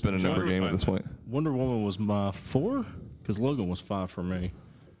everything's just been a number game at this point. Wonder Woman was my 4 because Logan was 5 for me.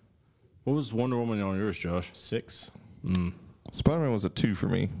 What was Wonder Woman on yours, Josh? 6. Spider-Man was a 2 for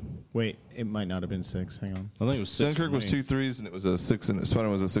me. Wait, it might not have been 6. Hang on. I think it was 6. Dunkirk for was me. 2 3s and it was a 6 and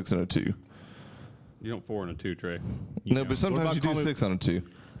Spider-Man was a 6 and a 2. You don't 4 and a 2, Trey. No, but sometimes about you do Call Me- 6 on a 2.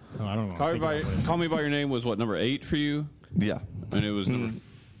 Oh, I don't know. Call Me By Your Name was what, number 8 for you, Yeah. and it was number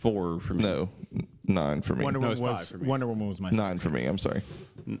 4 for me. No, 9 for me. Wonder No, Woman it's was 5 for me. Wonder Woman was my 9 for me. I'm sorry.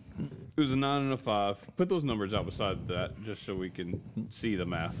 It was a 9 and a 5. Put those numbers out beside that, just so we can see the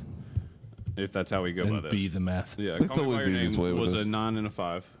math. If that's how we go by And this. be the math. Yeah, It's Call Me By always Your the easiest Name way with was this. a 9 and a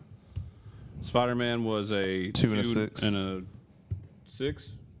 5. Spider-Man was a 2 and a 6. and a 6.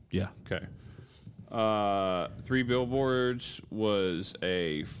 Yeah. Okay. 3 Billboards was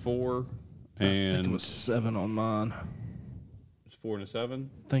a 4, I and think it was 7 on mine. it's 4 and a 7.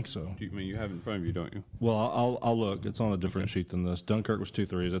 Think so. I mean, you have it in front of you, don't you? Well, I'll look. It's on a different sheet than this. Dunkirk was 2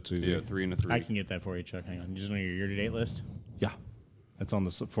 3s. That's easy. Yeah, 3 and a 3. I can get that for you, Chuck. Hang on. You just know your year-to-date list? Yeah. It's on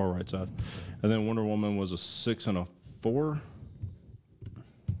the far right side. And then Wonder Woman was a 6 and a 4.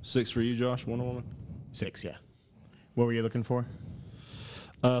 6 for you, Josh. Wonder Woman. 6, yeah. What were you looking for?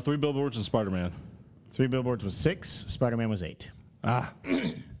 3 Billboards and Spider-Man. 3 Billboards was 6. Spider-Man was 8. By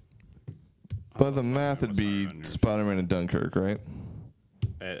the math, it'd be Spider-Man and Dunkirk, right?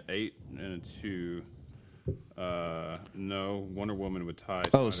 At 8 and a 2. No, Wonder Woman would tie.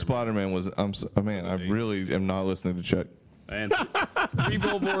 Oh, Spider-Man was. Man, I really am not listening to Chuck. And 3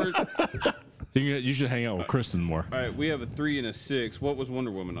 Billboards. You should hang out with Kristen more. All right, we have a 3 and a 6. What was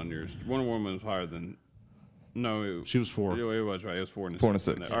Wonder Woman on yours? Wonder Woman was higher than. No, She was 4. It was right. It was 4 and a 6. 4 and a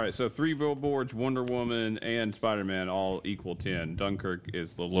 6. All right, so 3 Billboards, Wonder Woman, and Spider-Man all equal 10. Dunkirk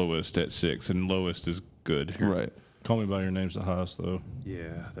is the lowest at 6, and lowest is good. Right. Call Me by Your Name's the highest, though. Yeah,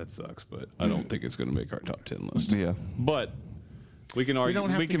 that sucks, but I don't think it's going to make our top 10 list. Yeah. But we can argue. don't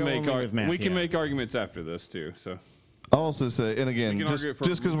have We to can go make only with math, we can yeah. make arguments after this too. So I'll also say, and again, We can just argue it for-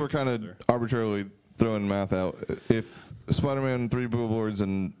 because we're kind of arbitrarily throwing math out, if Spider-Man, 3 Billboards,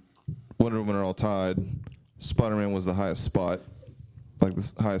 and Wonder Woman are all tied, Spider-Man was the highest spot, like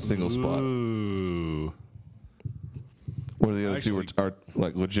the highest single spot, Ooh. where the other two are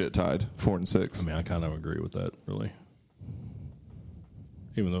like legit tied, 4 and 6. I mean, I kind of agree with that, really.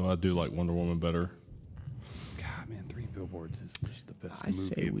 Even though I do like Wonder Woman better. God, man, 3 Billboards is just the best I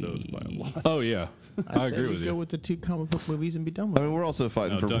movie say of those by a we- lot. Oh, yeah. I agree with Go you. with the 2 comic book movies and be done with I it. mean, we're also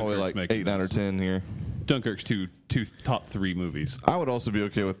fighting No, for probably Dunkirk's like making 8, 9, or this. 10 here. Dunkirk's two top 3 movies. I would also be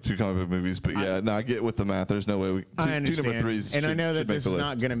okay with 2 comic book movies, but yeah, no, I get with the math. There's no way we. I Two understand. number 3s, and I know that should make this the is list.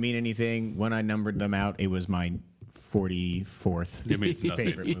 not going to mean anything. When I numbered them out, it was my 44th It means nothing.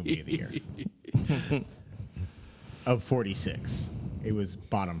 favorite movie of the year. Of 46. It was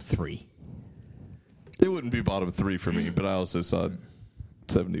bottom 3. It wouldn't be bottom 3 for me, but I also saw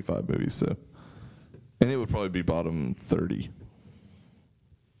 75 movies, so. And it would probably be bottom 30.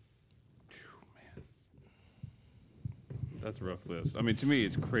 That's a rough list. I mean, to me,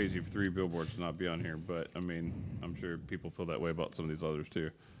 it's crazy for 3 Billboards to not be on here, but I mean, I'm sure people feel that way about some of these others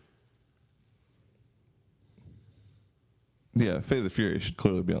too. Yeah, Fate of the Furious should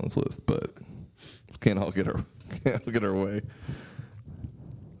clearly be on this list, but can't all get our way.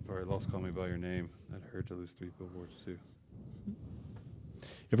 I've already lost Call Me by Your Name. That hurt to lose 3 Billboards too.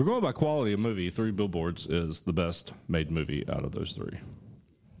 If we're going by quality of movie, 3 Billboards is the best made movie out of those 3.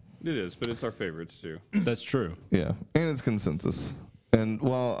 It is, but it's our favorites too. That's true. Yeah, and it's consensus. And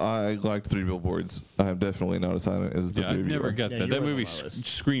while I liked 3 Billboards, I am definitely not as high on it as the Yeah, 3 I've of you never are. got Yeah, that. you That were the movie lowest.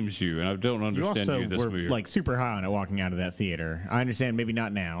 screams you, and I don't You understand also you this were movie. like super high on it walking out of that theater. I understand, maybe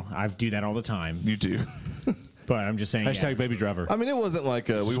not now. I do that all the time, You do. but I'm just saying. Hashtag yeah. Baby Driver. I mean, it wasn't like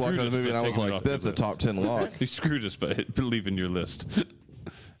we walked Screwed out of us the movie for and I was taking it like, off your that's a list. top 10 lock. You screwed us by leaving your list.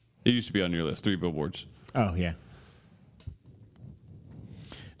 It used to be on your list, 3 Billboards. Oh yeah.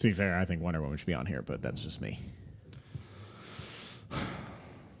 To be fair, I think Wonder Woman should be on here, but that's just me. I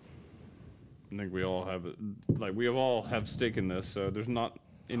think we all have all have stake in this, so there's not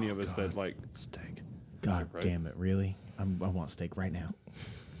any of us that like Steak. God Right. damn it, really? I want steak right now.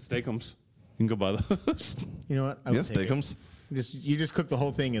 steakums. You can go buy those. You know what? I will Yes, take it. Steakums. You just cook the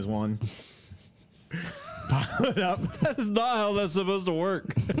whole thing as one. Pile it up. That is not how that's supposed to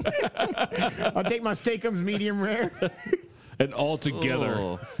work. I'll take my steakums medium rare. And all together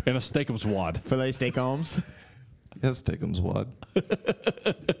Oh. in a Steakums wad. Filet steakums. Yes, Steakums Wad.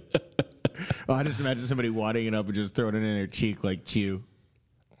 Oh, I just imagine somebody wadding it up and just throwing it in their cheek like chew.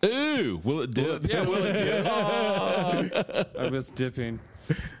 Ooh, will it dip? Yeah, will it dip? I miss dipping.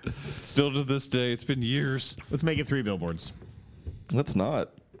 Still to this day, it's been years. Let's make it 3 Billboards. Let's not.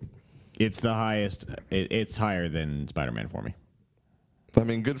 It's the highest. It's higher than Spider-Man for me. I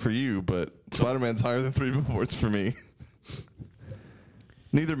mean, good for you, but Spider-Man's higher than 3 Billboards for me.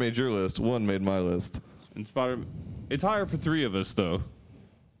 Neither made your list. One made my list. And it's higher for 3 of us though.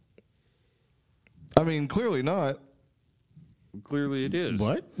 I mean, clearly not. Clearly, it is.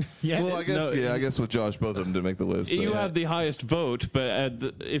 What? Yeah. Well, I guess yeah. I guess with Josh, both of them didn't make the list. So. You have the highest vote, but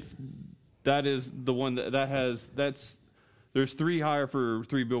if that is the one that has there's 3 higher for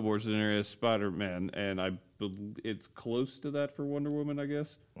 3 Billboards than there is Spider-Man, and it's close to that for Wonder Woman. I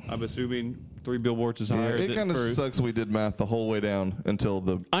guess I'm assuming 3 Billboards is Yeah, higher. it kind of sucks we did math the whole way down until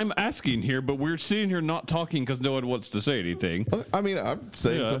the. I'm asking here, but we're sitting here not talking because no one wants to say anything. I mean, I'm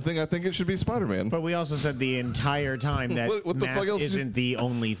saying Yeah. something. I think it should be Spider-Man. But we also said the entire time that What the math fuck else isn't the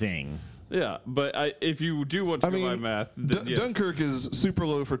only thing. Yeah, but if you do want to I go by mean, math, then yes. Dunkirk is super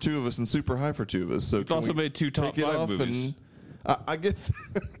low for 2 of us and super high for 2 of us. So It's also made 2 top 5 movies. I get.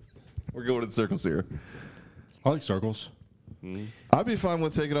 We're going in circles here. I like circles. I'd be fine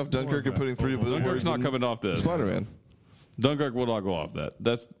with taking off Dunkirk and putting 3 Dunkirk's Billboards. not and coming off this. Spider-Man. Dunkirk will not go off that.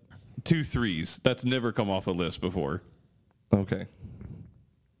 That's 2 3s. That's never come off a list before. Okay.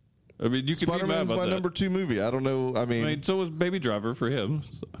 I mean, you can be mad Spider-Man's about my that. number 2 movie. I don't know. I I mean, mean, so was Baby Driver for him.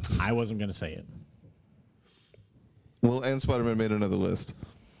 So. I wasn't going to say it. well, and Spider-Man made another list.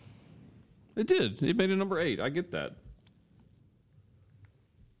 It did. It made it number 8. I get that.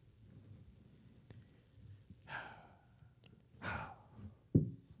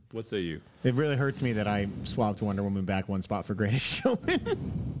 What say you? It really hurts me that I swapped Wonder Woman back one spot for Greatest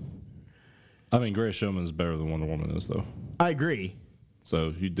Showman. I mean, Greatest Showman is better than Wonder Woman is, though. I agree.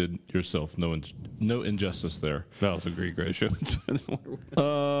 So you did yourself no injustice there. That was a great show.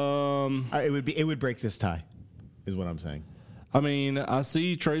 It would break this tie, is what I'm saying. I mean, I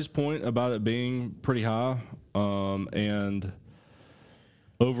see Trey's point about it being pretty high, and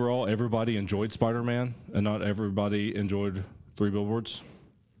overall, everybody enjoyed Spider-Man, and not everybody enjoyed 3 Billboards.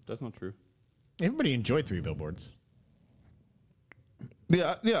 That's not true. Everybody enjoyed 3 Billboards.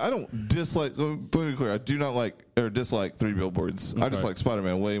 Yeah, I don't dislike. Let me put it clear. I do not like or dislike 3 Billboards. I just like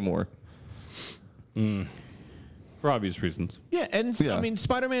Spider-Man way more. For obvious reasons. Yeah, and Yeah. I mean,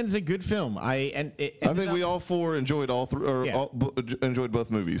 Spider-Man's a good film. I think we all 4 enjoyed all 3 or Yeah. enjoyed both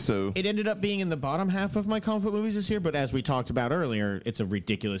movies. So It ended up being in the bottom half of my comic book movies this year, but as we talked about earlier, it's a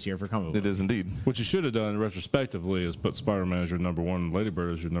ridiculous year for comic book it is indeed. What you should have done retrospectively is put Spider-Man as your number 1 and Lady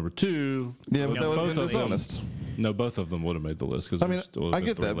Bird as your number 2. Yeah, but No, that would have both been of them. dishonest. No, both of them would have made the list because I mean, I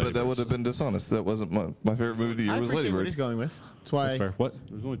get that, but that would have been dishonest. That wasn't my favorite movie of the year. I Was appreciate Lady what Bird. he's going with. That's why. That's fair. What?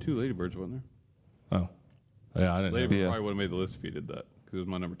 There's only 2 Ladybirds, wasn't there? Oh, yeah, I didn't Lady know. Bird Yeah. probably would have made the list if he did that because it was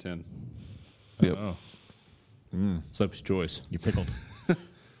my number 10. Yep. Oh, Sophie's choice. You're pickled.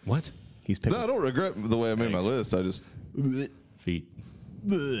 What? He's No, pickled. I don't regret the way I made my list. I just Feet.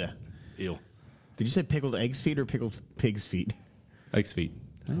 Ugh. Ew. Did you say pickled eggs feet or pickled pig's feet? Eggs feet.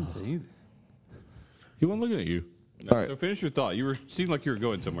 I didn't say either. He wasn't looking at you. all right. So finish your thought. Seemed like you were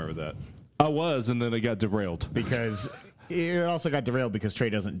going somewhere with that. I was, and then it got derailed. Because it also got derailed because Trey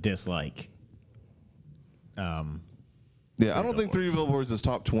doesn't dislike. Yeah, I don't think 3 Billboards is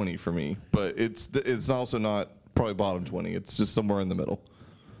top 20 for me, but it's also not probably bottom 20. It's just somewhere in the middle.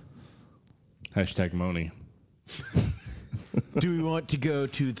 Hashtag Moni. Do we want to go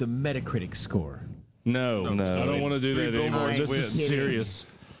to the Metacritic score? No, No. I don't want to do 3 that anymore. Billboards This is wins. serious.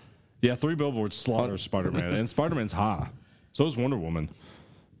 Yeah, 3 Billboards slaughters Spider-Man, and Spider-Man's high. So is Wonder Woman.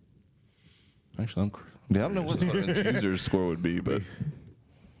 Actually, I'm. Yeah, I don't know what Spider-Man's user's score would be, but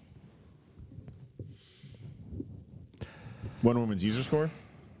Wonder Woman's user score?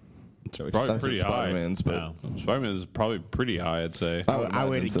 Probably I pretty said high. Spider-Man's, but No. Spider-Man is probably pretty high, I'd say. I would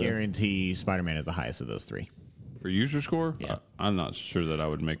imagine so. guarantee Spider-Man is the highest of those 3. For user score? Yeah. I'm not sure that I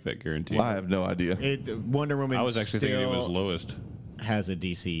would make that guarantee. I have no idea. Wonder Woman I was actually thinking it was still lowest. has a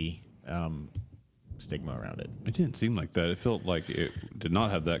DC stigma around it. It didn't seem like that. It felt like it did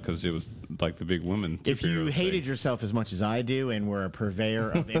not have that because it was like the big women. If you superhero hated thing. yourself as much as I do and were a purveyor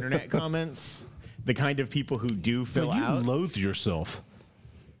of internet comments, the kind of people who do fill You out. loathe yourself.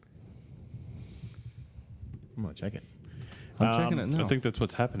 I'm going to check it. I'm checking it now. I think that's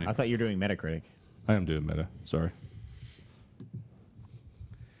what's happening. I thought you were doing Metacritic. I am doing meta. Sorry.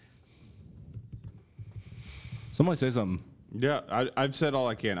 Somebody say something. Yeah, I've said all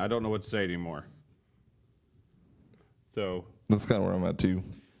I can. I don't know what to say anymore. So That's kind of where I'm at too.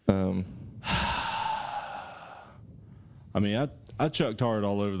 I mean, I chucked hard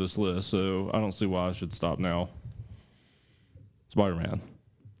all over this list, so I don't see why I should stop now. Spider-Man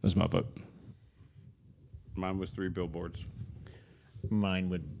is my vote. mine was 3 Billboards. Mine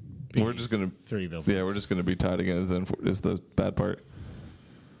would be We're just gonna 3 Billboards. Yeah, we're just gonna be tied again. Is the bad part?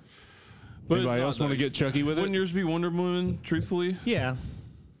 But it's Anybody not else want to like- get Chucky with Wouldn't it? yours be Wonder Woman, truthfully? Yeah.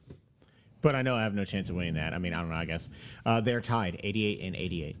 But I know I have no chance of winning that. I mean, I don't know, I guess. They're tied, 88 and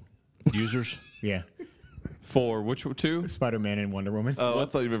 88. Users? Yeah. For which 2? Spider-Man and Wonder Woman. Oh, I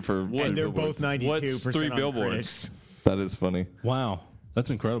thought you meant for. and they're both 92% What's 3 on Billboards? critics. That is funny. Wow, that's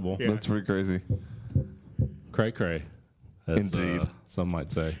incredible. Yeah. That's pretty crazy. Cray cray. As, Indeed. some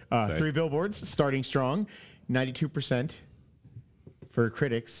might say. 3 Billboards, starting strong, 92% for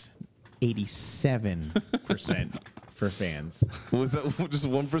critics, 87% for fans. Was that just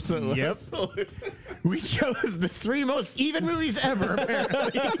 1% less? Yep. We chose the 3 most even movies ever,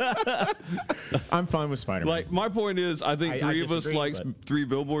 apparently. I'm fine with Spider-Man. Like, my point is, I think I 3 of us disagree, likes but- 3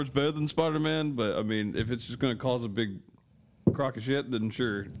 Billboards better than Spider-Man, but, I mean, if it's just going to cause a big crock of shit, then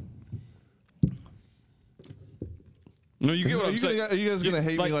sure. No, you get what Are I'm you, saying. are you guys gonna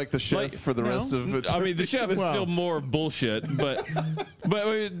hate me like the chef for the rest of it? I mean, the chef is still more bullshit, but I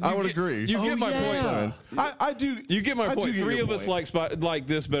mean, I would agree. You get my point. I do. You get my I do point. get Three your of us point. like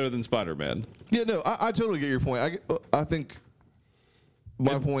this better than Spider-Man. Yeah, no, I totally get your point. I think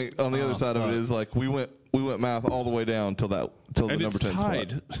my point on the other side of it is like we went math all the way down till the And number it's 10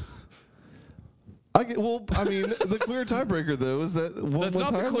 tied. spot. I mean, the clear tiebreaker though is that one That's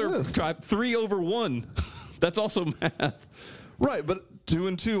was not higher the on the clear list. try. 3 over 1. That's also math. Right, but 2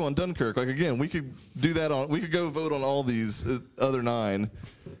 and 2 on Dunkirk. Like again, we could do that on. We could go vote on all these other 9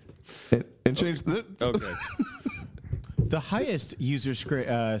 and change the. Okay. The highest user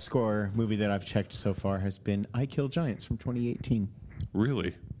score movie that I've checked so far has been I Kill Giants from 2018.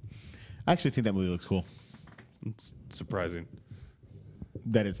 Really? I actually think that movie looks cool. It's surprising.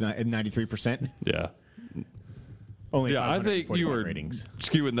 That it's not at 93%. Yeah. Only Yeah, I think you 541 were ratings.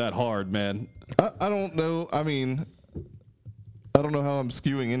 skewing that hard, man. I don't know. I mean, I don't know how I'm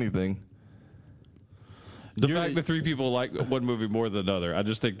skewing anything. The fact that 3 people like one movie more than another, I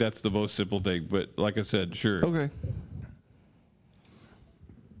just think that's the most simple thing. But like I said, sure. Okay.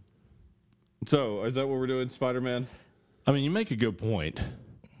 So, is that what we're doing, Spider-Man? I mean, you make a good point.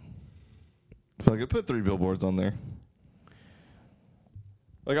 If I could put 3 billboards on there.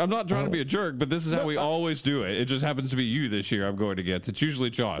 Like, I'm not trying to be a jerk, but this is how we always do it. It just happens to be you this year I'm going against. It's usually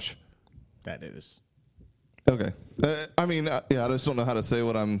Josh. That is. Okay. I mean, yeah, I just don't know how to say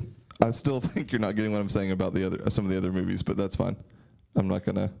what I'm. I still think you're not getting what I'm saying about some of the other movies, but that's fine. I'm not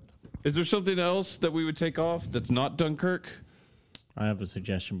gonna. Is there something else that we would take off that's not Dunkirk? I have a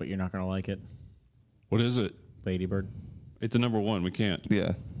suggestion, but you're not going to like it. What is it? Ladybird. It's a number 1. We can't.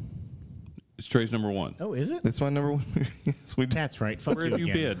 Yeah, It's Trey's number 1. Oh, is it? it's my number 1 movie. Yes, we did. That's right. Fuck Where have you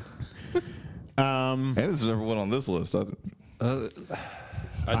again. been? And it's number 1 on this list.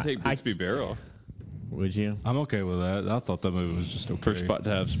 I'd take Bixby Bear off. Would you? I'm okay with that. I thought that movie was just okay. First spot to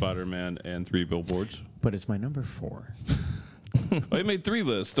have Spider-Man and 3 billboards. But it's my number 4. Oh, it made 3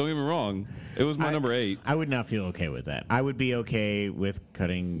 lists. Don't get me wrong. It was my number 8. I would not feel okay with that. I would be okay with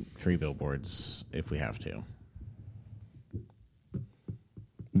cutting 3 billboards if we have to.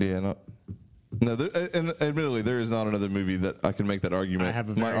 Yeah, no. And admittedly, there is not another movie that I can make that argument. I have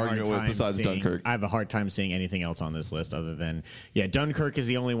a my very hard argument with time besides seeing, Dunkirk. I have a hard time seeing anything else on this list other than Dunkirk is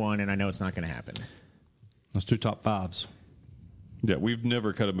the only one, and I know it's not going to happen. That's 2 top 5s. Yeah, we've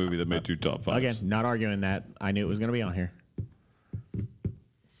never cut a movie that made 2 top 5s. Again, not arguing that. I knew it was going to be on here.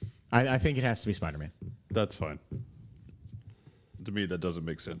 I think it has to be Spider-Man. That's fine. To me, that doesn't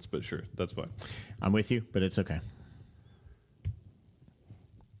make sense, but sure, that's fine. I'm with you, but it's okay.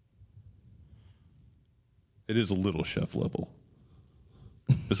 It is a little chef level.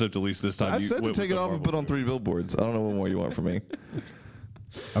 Except at least this time I you said to went take with it the off and Marvel put on movie. 3 billboards. I don't know what more you want from me.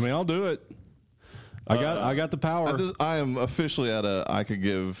 I mean, I'll do it. I got the power. I am officially at a. I could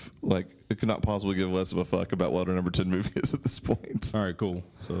give it could not possibly give less of a fuck about what our number 10 movie is at this point. All right, cool.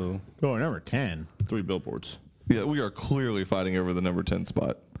 So Oh, number 10. 3 billboards. Yeah, we are clearly fighting over the number 10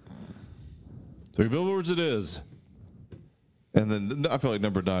 spot. 3 billboards it is. And then I feel like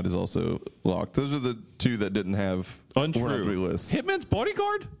number 9 is also locked. Those are the 2 that didn't have Untrue. 1 on 3 lists. Hitman's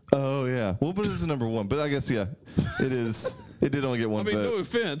Bodyguard? Oh yeah. Well, but this is number 1. But I guess it is. It did only get 1 I mean, vote. no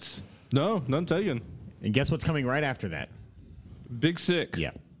offense. No, none taken. And guess what's coming right after that? Big Sick.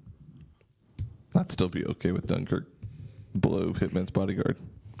 Yeah. I'd still be okay with Dunkirk below Hitman's Bodyguard.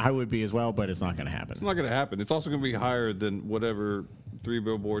 I would be as well, but it's not going to It's happen. not going to happen. It's also going to be higher than whatever 3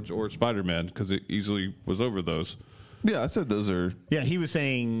 billboards or Spider-Man because it easily was over those. Yeah, I said those are Yeah, he was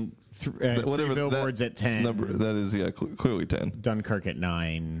saying whatever 3 billboards that at 10. number. That is clearly 10. Dunkirk at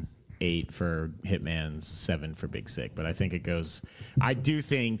 9, 8 for Hitman's, 7 for Big Sick. But I think it goes. I do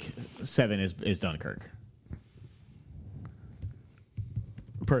think 7 is Dunkirk.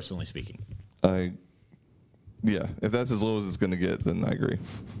 Personally speaking, Yeah, if that's as low as it's going to get, then I agree.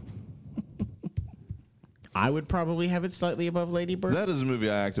 I would probably have it slightly above Lady Bird. That is a movie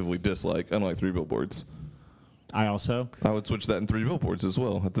I actively dislike, unlike 3 billboards. I also. I would switch that in 3 billboards as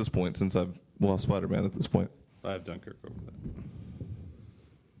well at this point, since I've lost Spider-Man at this point. I have Dunkirk over that.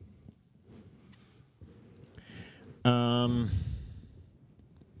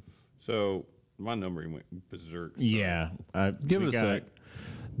 So my numbering went berserk. Yeah. Give we it a got- sec.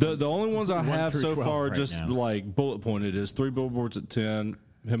 The only ones I 1 have through so 12 far right just now. like bullet pointed is 3 billboards at 10,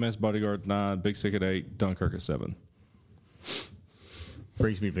 Hitman's Bodyguard at 9, Big Sick at 8, Dunkirk at 7.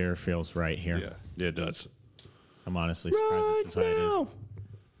 Brigsby Bear feels right here. Yeah, it does. I'm honestly surprised it's as high it is.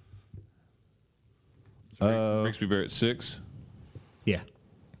 So Bixby Bear at 6. Yeah.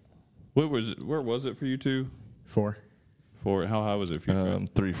 Where was it for you two? 4. 4. How high was it for you?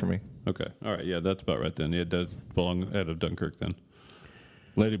 3 for me. Okay. All right. Yeah, that's about right then. It does belong ahead of Dunkirk then.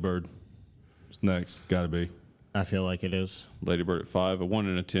 Lady Bird. It's next. Got to be. I feel like it is. Lady Bird at 5. A 1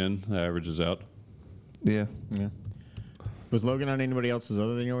 and a 10. That averages out. Yeah. Yeah. Was Logan on anybody else's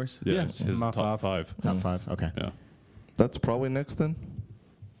other than yours? Yeah, it's his my top 5. Top 5. Okay. Yeah. That's probably next then.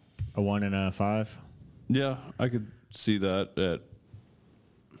 A 1 and a 5. Yeah, I could see that at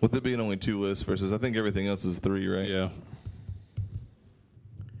With it being only 2 lists versus I think everything else is 3, right? yeah.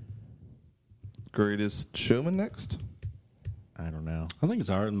 Greatest Showman next? I don't know. I think it's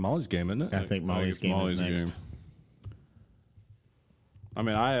higher than Molly's Game, isn't it? I think Molly's it's Game Molly's is next. Game. I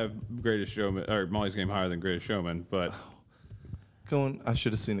mean, I have Greatest Showman or Molly's Game higher than Greatest Showman, but I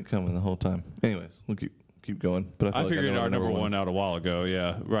should have seen it coming the whole time. Anyways, we'll keep going. But I feel figured know our what number one one is. out a while ago.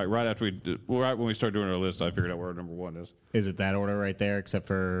 Yeah, right after right when we started doing our list, I figured out where our number 1 is. Is it that order right there, except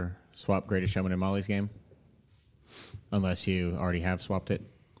for swap Greatest Showman and Molly's Game? Unless you already have swapped it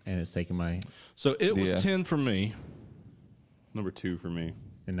and it's taken my So it was Yeah. 10 for me. Number 2 for me.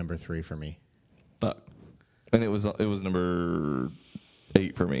 and number 3 for me. Fuck. And it was number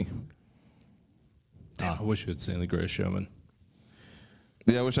 8 for me. Damn, I wish you had seen The Greatest Showman.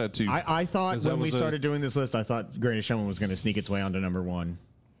 Yeah, I wish I had 2. I thought 'Cause that when we was started doing this list, I thought Greatest Showman was going to sneak its way onto number 1.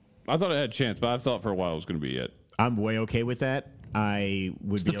 I thought it had a chance, but I thought for a while it was going to be it. I'm way okay with that. I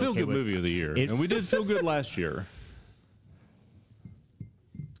would It's be the feel okay good with, movie of the year. It- And we did feel good last year.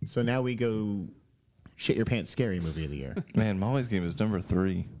 So now we go shit your pants scary movie of the year. Man, Molly's Game is number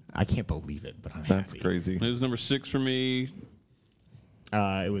 3. I can't believe it, but I'm That's happy. crazy. It was number 6 for me.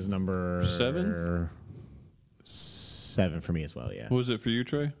 It was number 7? 7 for me as well, yeah. What was it for you,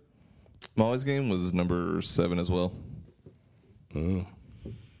 Trey? Molly's Game was number 7 as well. Oh.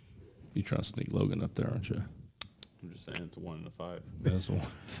 You trying to sneak Logan up there, aren't you? I'm just saying it's a 1 and a 5. That's one.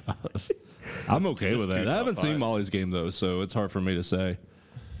 I'm okay with It's that. two I haven't top seen five. Molly's Game, though, so it's hard for me to say.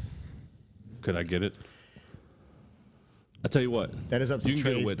 Could I get it? I tell you what. That is up to You can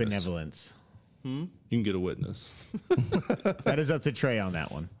get a Trey's witness. benevolence. You can get a witness. That is up to Trey on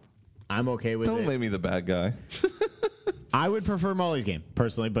that one. I'm okay with Don't it. make me the bad guy. I would prefer Molly's Game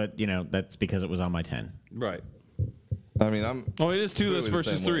personally, but that's because it was on my 10. Right. I mean, I'm. Oh, it is 2 Completely lists the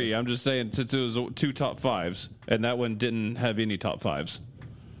versus same 3. way. I'm just saying since it was 2 top 5s, and that one didn't have any top 5s.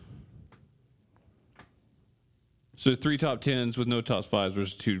 So 3 top 10s with no top 5s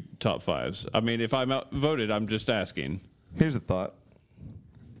versus 2 top 5s. I mean, if I'm outvoted, I'm just asking. Here's a thought.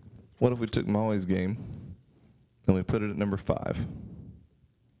 What if we took Molly's Game and we put it at number 5?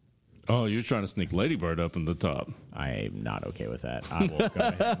 Oh, you're trying to sneak Lady Bird up in the top. I'm not okay with that. I will go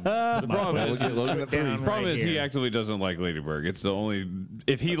ahead. The problem We'll is, get Logan at 3. down. the problem right is he here. actively doesn't like Ladybird. It's the only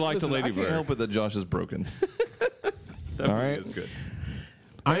if he liked Listen, a I can't Ladybird, help it that Josh is broken. that All movie right. is good.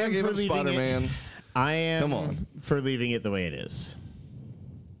 I I am gave for up leaving Spider-Man. I am Come on. for leaving it the way it is.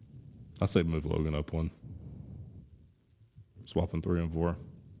 I say move Logan up 1. Swapping 3 and 4.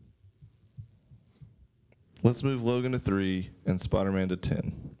 Let's move Logan to 3 and Spider-Man to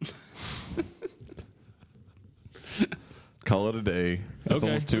 10. Call it a day. It's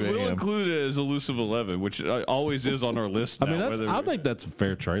almost 2 We'll a.m. include it as elusive 11, which always is on our list. I Now, mean, whether I think that's a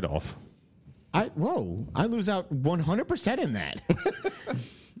fair trade off. I lose out 100% in that.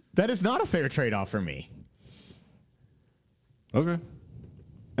 That is not a fair trade-off for me. Okay.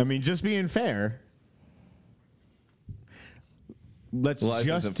 I mean, just being fair. Let's Life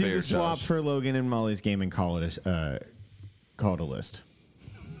just isn't do fair, the swap Josh. for Logan and Molly's Game and call it a list.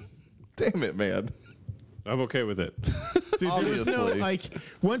 Damn it, man. I'm okay with it. Dude, there was no, Obviously.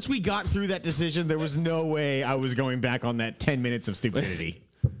 once we got through that decision, there was no way I was going back on that 10 minutes of stupidity.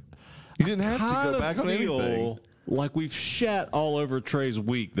 You didn't have to Kind go of back on anything. feel like we've shat all over Trey's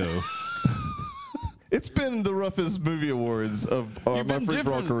week, though. It's been the roughest movie awards of You've my been free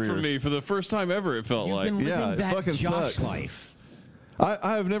for all different career. for me for the first time ever. It felt You've like been living Yeah, it that fucking Josh sucks. life.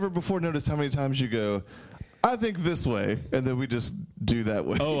 I have never before noticed how many times you go, I think this way, and then we just do that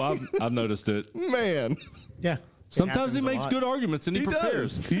way. Oh, I've noticed it. Man. Yeah. Sometimes he happens a makes lot. good arguments and he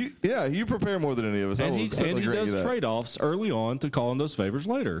prepares. does. You prepare more than any of us. I And will he certainly grant you does that. trade-offs early on to call in those favors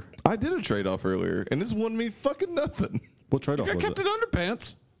later. I did a trade off earlier, and it's won me fucking nothing. What trade-off I was kept it? it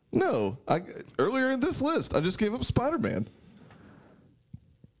underpants. No, earlier in this list, I just gave up Spider-Man.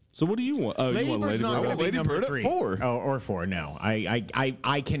 So what do you want? Oh, Lady you want Bird's Lady not Bird? going to be Lady number Bird at 3. 4. Oh, or 4. No,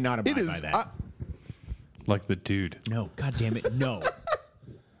 I cannot abide It by is. that. Like the dude. No, God damn it, no.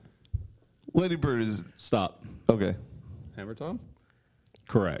 Lady Bird is Stop. okay. Hammer Tom?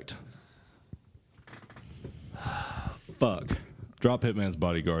 Correct. Fuck. Drop Hitman's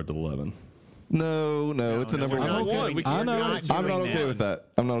Bodyguard to 11. No, it's a number we're not 9. Number one. doing We that. I know. We're not I'm not doing okay that. with that.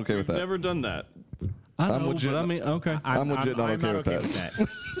 I'm not okay with that. Never done that. I know, I'm legit- but I mean, okay. I'm legit not okay with that.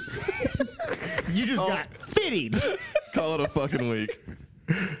 that. You just got fitted. Call it a fucking week.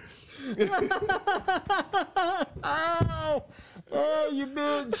 Oh, you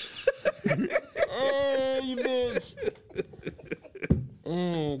bitch. Oh, you bitch.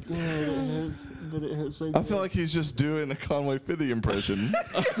 Oh, God. It hurts so I feel like he's just doing a Conway Fitty impression.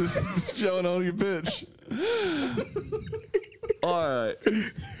 just showing all you bitch. All right.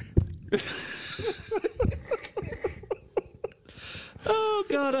 Oh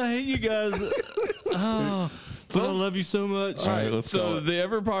God, I hate you guys. Oh, but I love you so much. All right, let's So go. the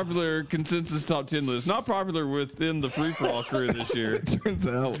ever popular consensus top 10 list, not popular within the free for all crew this year. Turns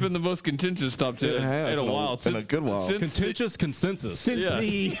out It's been the most contentious top 10 It has in a in a- while. in a good while. Since Contentious consensus. Since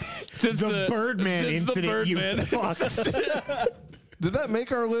Yeah. since the the- Birdman since the incident, Birdman. you fucks. did that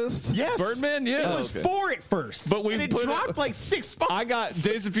make our list? Yes. Birdman, It yes. was okay. 4 at first. But we and it put it- dropped like 6 spots. I got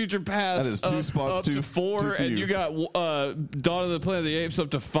Days of Future Past That is 2 spots up to too 4, for and you. you got Dawn of the Planet of the Apes up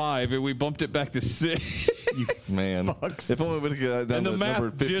to 5, and we bumped it back to 6. Man, Fucks. if only we could get down and the to number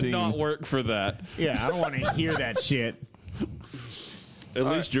math 15. did not work for that. Yeah, I don't want to hear that shit. At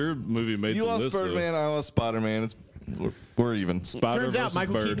least your movie made You the lost list. Birdman, I lost Spider-Man. We're even. Spider Turns out versus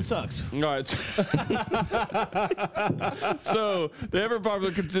Michael Bird. Keaton sucks. All right. So the ever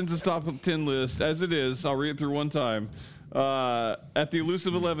popular consensus top 10 list, as it is, I'll read it through one time. At the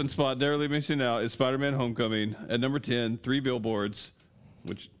elusive 11 spot, narrowly mentioned out, is Spider-Man: Homecoming. At number 10, 3 Billboards,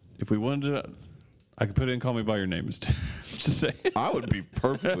 which if we wanted to, I could put in "Call Me by Your Name" instead. Just say. I would be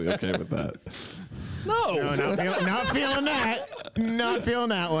perfectly okay with that. No, not feeling that. Not feeling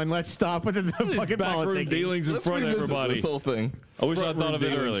that one. Let's stop with the fucking Backroom politics. dealings in Let's front of revisit everybody. this whole thing. I wish I thought of it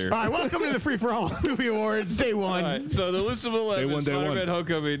dealings. earlier. All right, welcome to the Free for All Movie Awards, day one. All right, so the elusive 11, Day one. Spider-Man: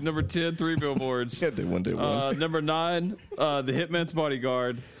 Homecoming. Number 10, 3 Billboards. Yeah, day one. Number 9, The Hitman's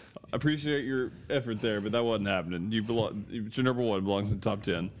Bodyguard. Appreciate your effort there, but that wasn't happening. It's your number 1 belongs in the top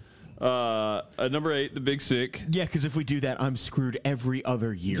 10. At number 8, The Big Sick. Yeah, because if we do that, I'm screwed every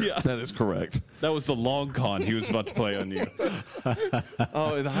other year. Yeah, That is correct. that was the long con he was about to play on you.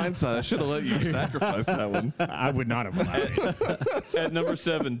 Oh, in hindsight, I should have let you sacrifice that one. I would not have allowed it. At number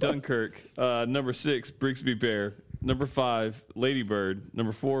 7, Dunkirk. Number 6, Brigsby Bear. Number 5, Lady Bird.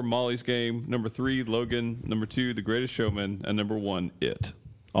 Number 4, Molly's Game. Number 3, Logan. Number 2, The Greatest Showman. And number 1, It.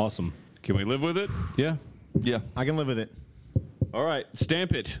 Awesome. Can we live with it? Yeah. Yeah. I can live with it. All right,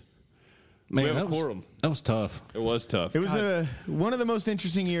 stamp it. Man, have a that was, quorum. that was tough. It was tough. It was one of the most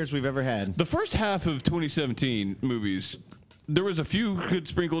interesting years we've ever had. The first half of 2017 movies, there was a few good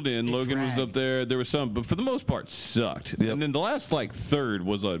sprinkled in. Logan was dragged. up there. There was some, but for the most part, sucked. Yep. And then the last third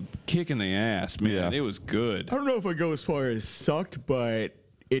was a kick in the ass, man. Yeah. It was good. I don't know if I go as far as sucked, but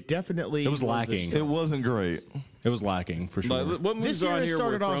it definitely was lacking. It wasn't great. It was lacking for sure. Like, what movies This year are on it here were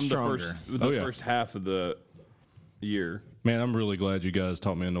started off from stronger. the Oh, yeah. first half of the year? Man, I'm really glad you guys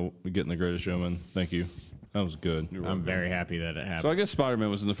taught me into getting The Greatest Showman. Thank you. That was good. I'm very happy that it So happened. I guess Spider-Man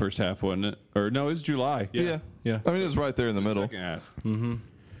was in the first half, wasn't it? Or no, it was July. Yeah. Yeah. I mean, it was right there in the middle. Second half. Mm-hmm.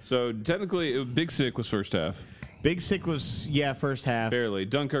 So technically, Big Sick was first half. Big Sick was, first half. Barely.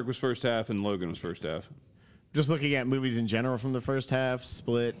 Dunkirk was first half, and Logan was first half. Just looking at movies in general from the first half,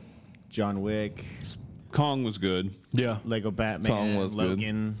 Split, John Wick, Kong was good. Yeah. Lego Batman, Kong was good.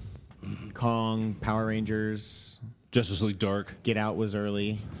 Logan, Kong, Power Rangers, Justice League Dark. Get Out was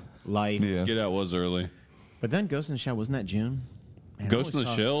early, Life. Yeah. Get Out was early. But then Ghost in the Shell, wasn't that June? Man, I Ghost in always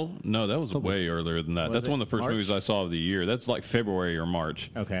the saw- Shell? No, that was way earlier than that. Was That's it? one of the first March? movies I saw of the year. That's like February or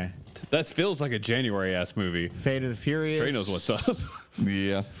March. Okay. That feels like a January ass movie. Fate of the Furious. Trey knows what's up.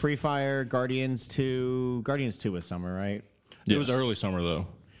 Yeah. Free Fire, Guardians 2. Guardians 2 was summer, right? It was early summer, though.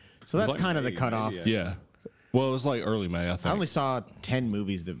 So that's like kind of the May, cutoff. maybe, Yeah. Well, it was like early May, I think. I only saw 10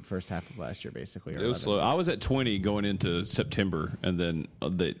 movies the first half of last year, basically. Or It was 11. slow. I was at 20 going into September, and then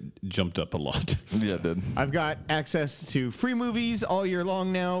they jumped up a lot. Yeah, it did. I've got access to free movies all year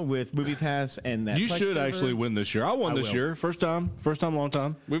long now with Movie Pass and that. you Plex should server. actually win this year. I won this will. year. First time, long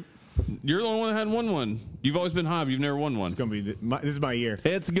time. You're the only one that hadn't won one. You've always been high, but you've never won one. It's gonna be this is my year.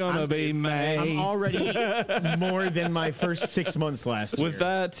 It's gonna be May. I'm already more than my first 6 months last year. With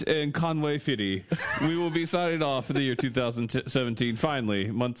that and Conway Fitty, we will be signing off for the year 2017.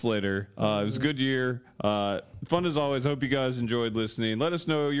 Finally, months later. It was a good year. Fun as always. Hope you guys enjoyed listening. Let us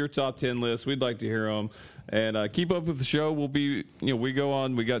know your top 10 lists. We'd like to hear them. And keep up with the show. We'll be, we go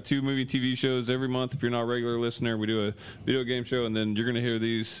on. We got 2 movie TV shows every month. If you're not a regular listener, we do a video game show, and then you're going to hear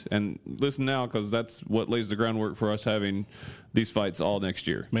these and listen now because that's what lays the groundwork for us having these fights all next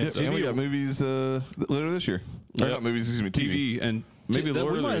year. Man, Yeah, and we got movies later this year. Or Yep. not movies, excuse me, TV. TV and maybe we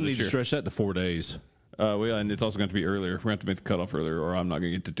earlier might this need to year. stretch that to 4 days. And it's also going to be earlier. We're going to have to make the cutoff earlier, or I'm not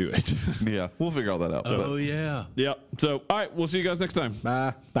going to get to do it. Yeah, we'll figure all that out. Oh, yeah. Yep. So, all right, we'll see you guys next time.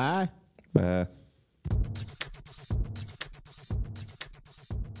 Bye. Bye. Bah.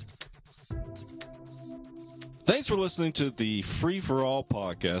 Thanks for listening to the Free for All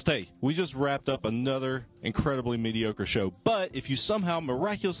podcast. Hey, we just wrapped up another incredibly mediocre show, but if you somehow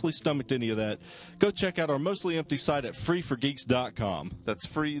miraculously stomached any of that, go check out our mostly empty site at freeforgeeks.com. That's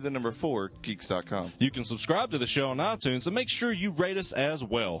free, the number 4, geeks.com. You can subscribe to the show on iTunes and make sure you rate us as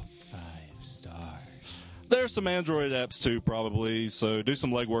well. 5 stars. There's some Android apps too, probably, so do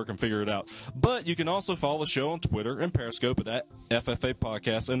some legwork and figure it out. But you can also follow the show on Twitter and Periscope at FFA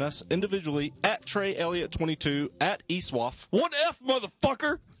Podcast, and us individually at Trey Elliott 22, at Eastwoff, 1F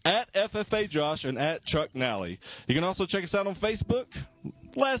motherfucker, at FFA Josh, and at Chuck Nally. You can also check us out on Facebook.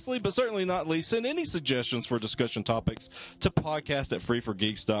 Lastly, but certainly not least, send any suggestions for discussion topics to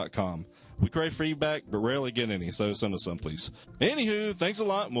podcast@freeforgeeks.com. We crave feedback, but rarely get any, so send us some, please. Anywho, thanks a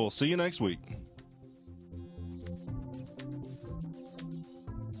lot, and we'll see you next week.